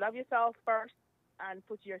 okay. Just love yourself first and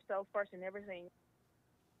put yourself first in everything.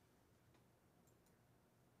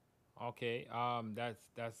 Okay,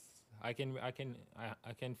 that's I can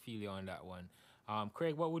feel you on that one.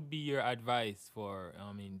 Craig, what would be your advice for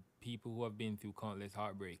people who have been through countless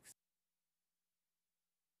heartbreaks?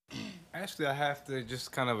 Actually, I have to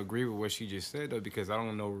just kind of agree with what she just said though, because I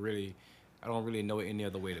don't really know any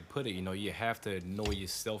other way to put it. You have to know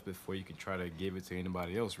yourself before you can try to give it to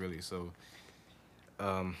anybody else, really. So,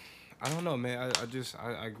 um, I don't know, man.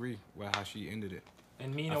 I agree with how she ended it.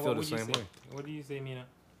 And I Mina, feel what the would you same say? way. What do you say, Mina?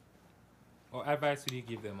 Or advice would you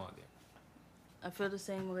give them out there? I feel the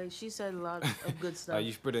same way. She said a lot of good Like stuff.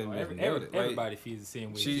 you put it So in and nailed it. Like everybody feels the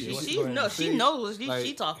same way. she, So she, She go ahead no, and- she see, knows what like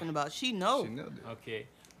she talking about. She she know. nailed it. Okay.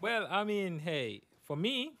 Well, I mean, hey, for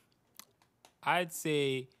me, I'd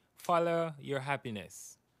say follow your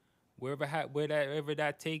happiness. Wherever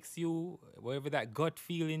that takes you, wherever that gut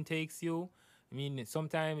feeling takes you. I mean,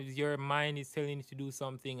 sometimes your mind is telling you to do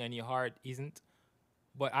something and your heart isn't.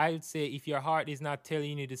 But I would say if your heart is not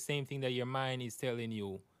telling you the same thing that your mind is telling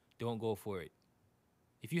you, don't go for it.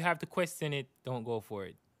 If you have to question it, don't go for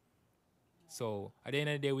it. So at the end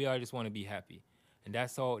of the day, we all just want to be happy. And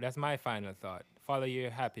that's all that's my final thought. Follow your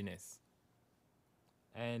happiness.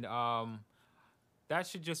 And that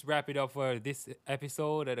should just wrap it up for this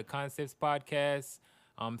episode of the Concepts Podcast.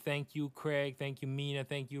 Thank you, Craig. Thank you, Mina.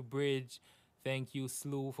 Thank you, Bridge. Thank you,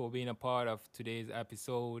 Slew, for being a part of today's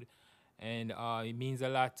episode. And it means a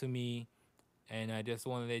lot to me. And I just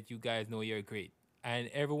want to let you guys know you're great. And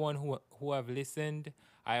everyone who have listened,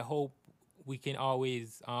 I hope we can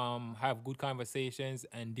always have good conversations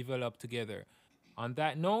and develop together. On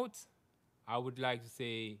that note, I would like to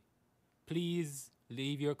say please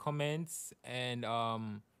leave your comments and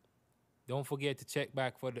don't forget to check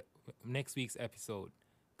back for the next week's episode.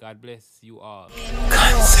 God bless you all.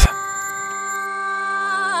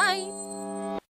 Bye.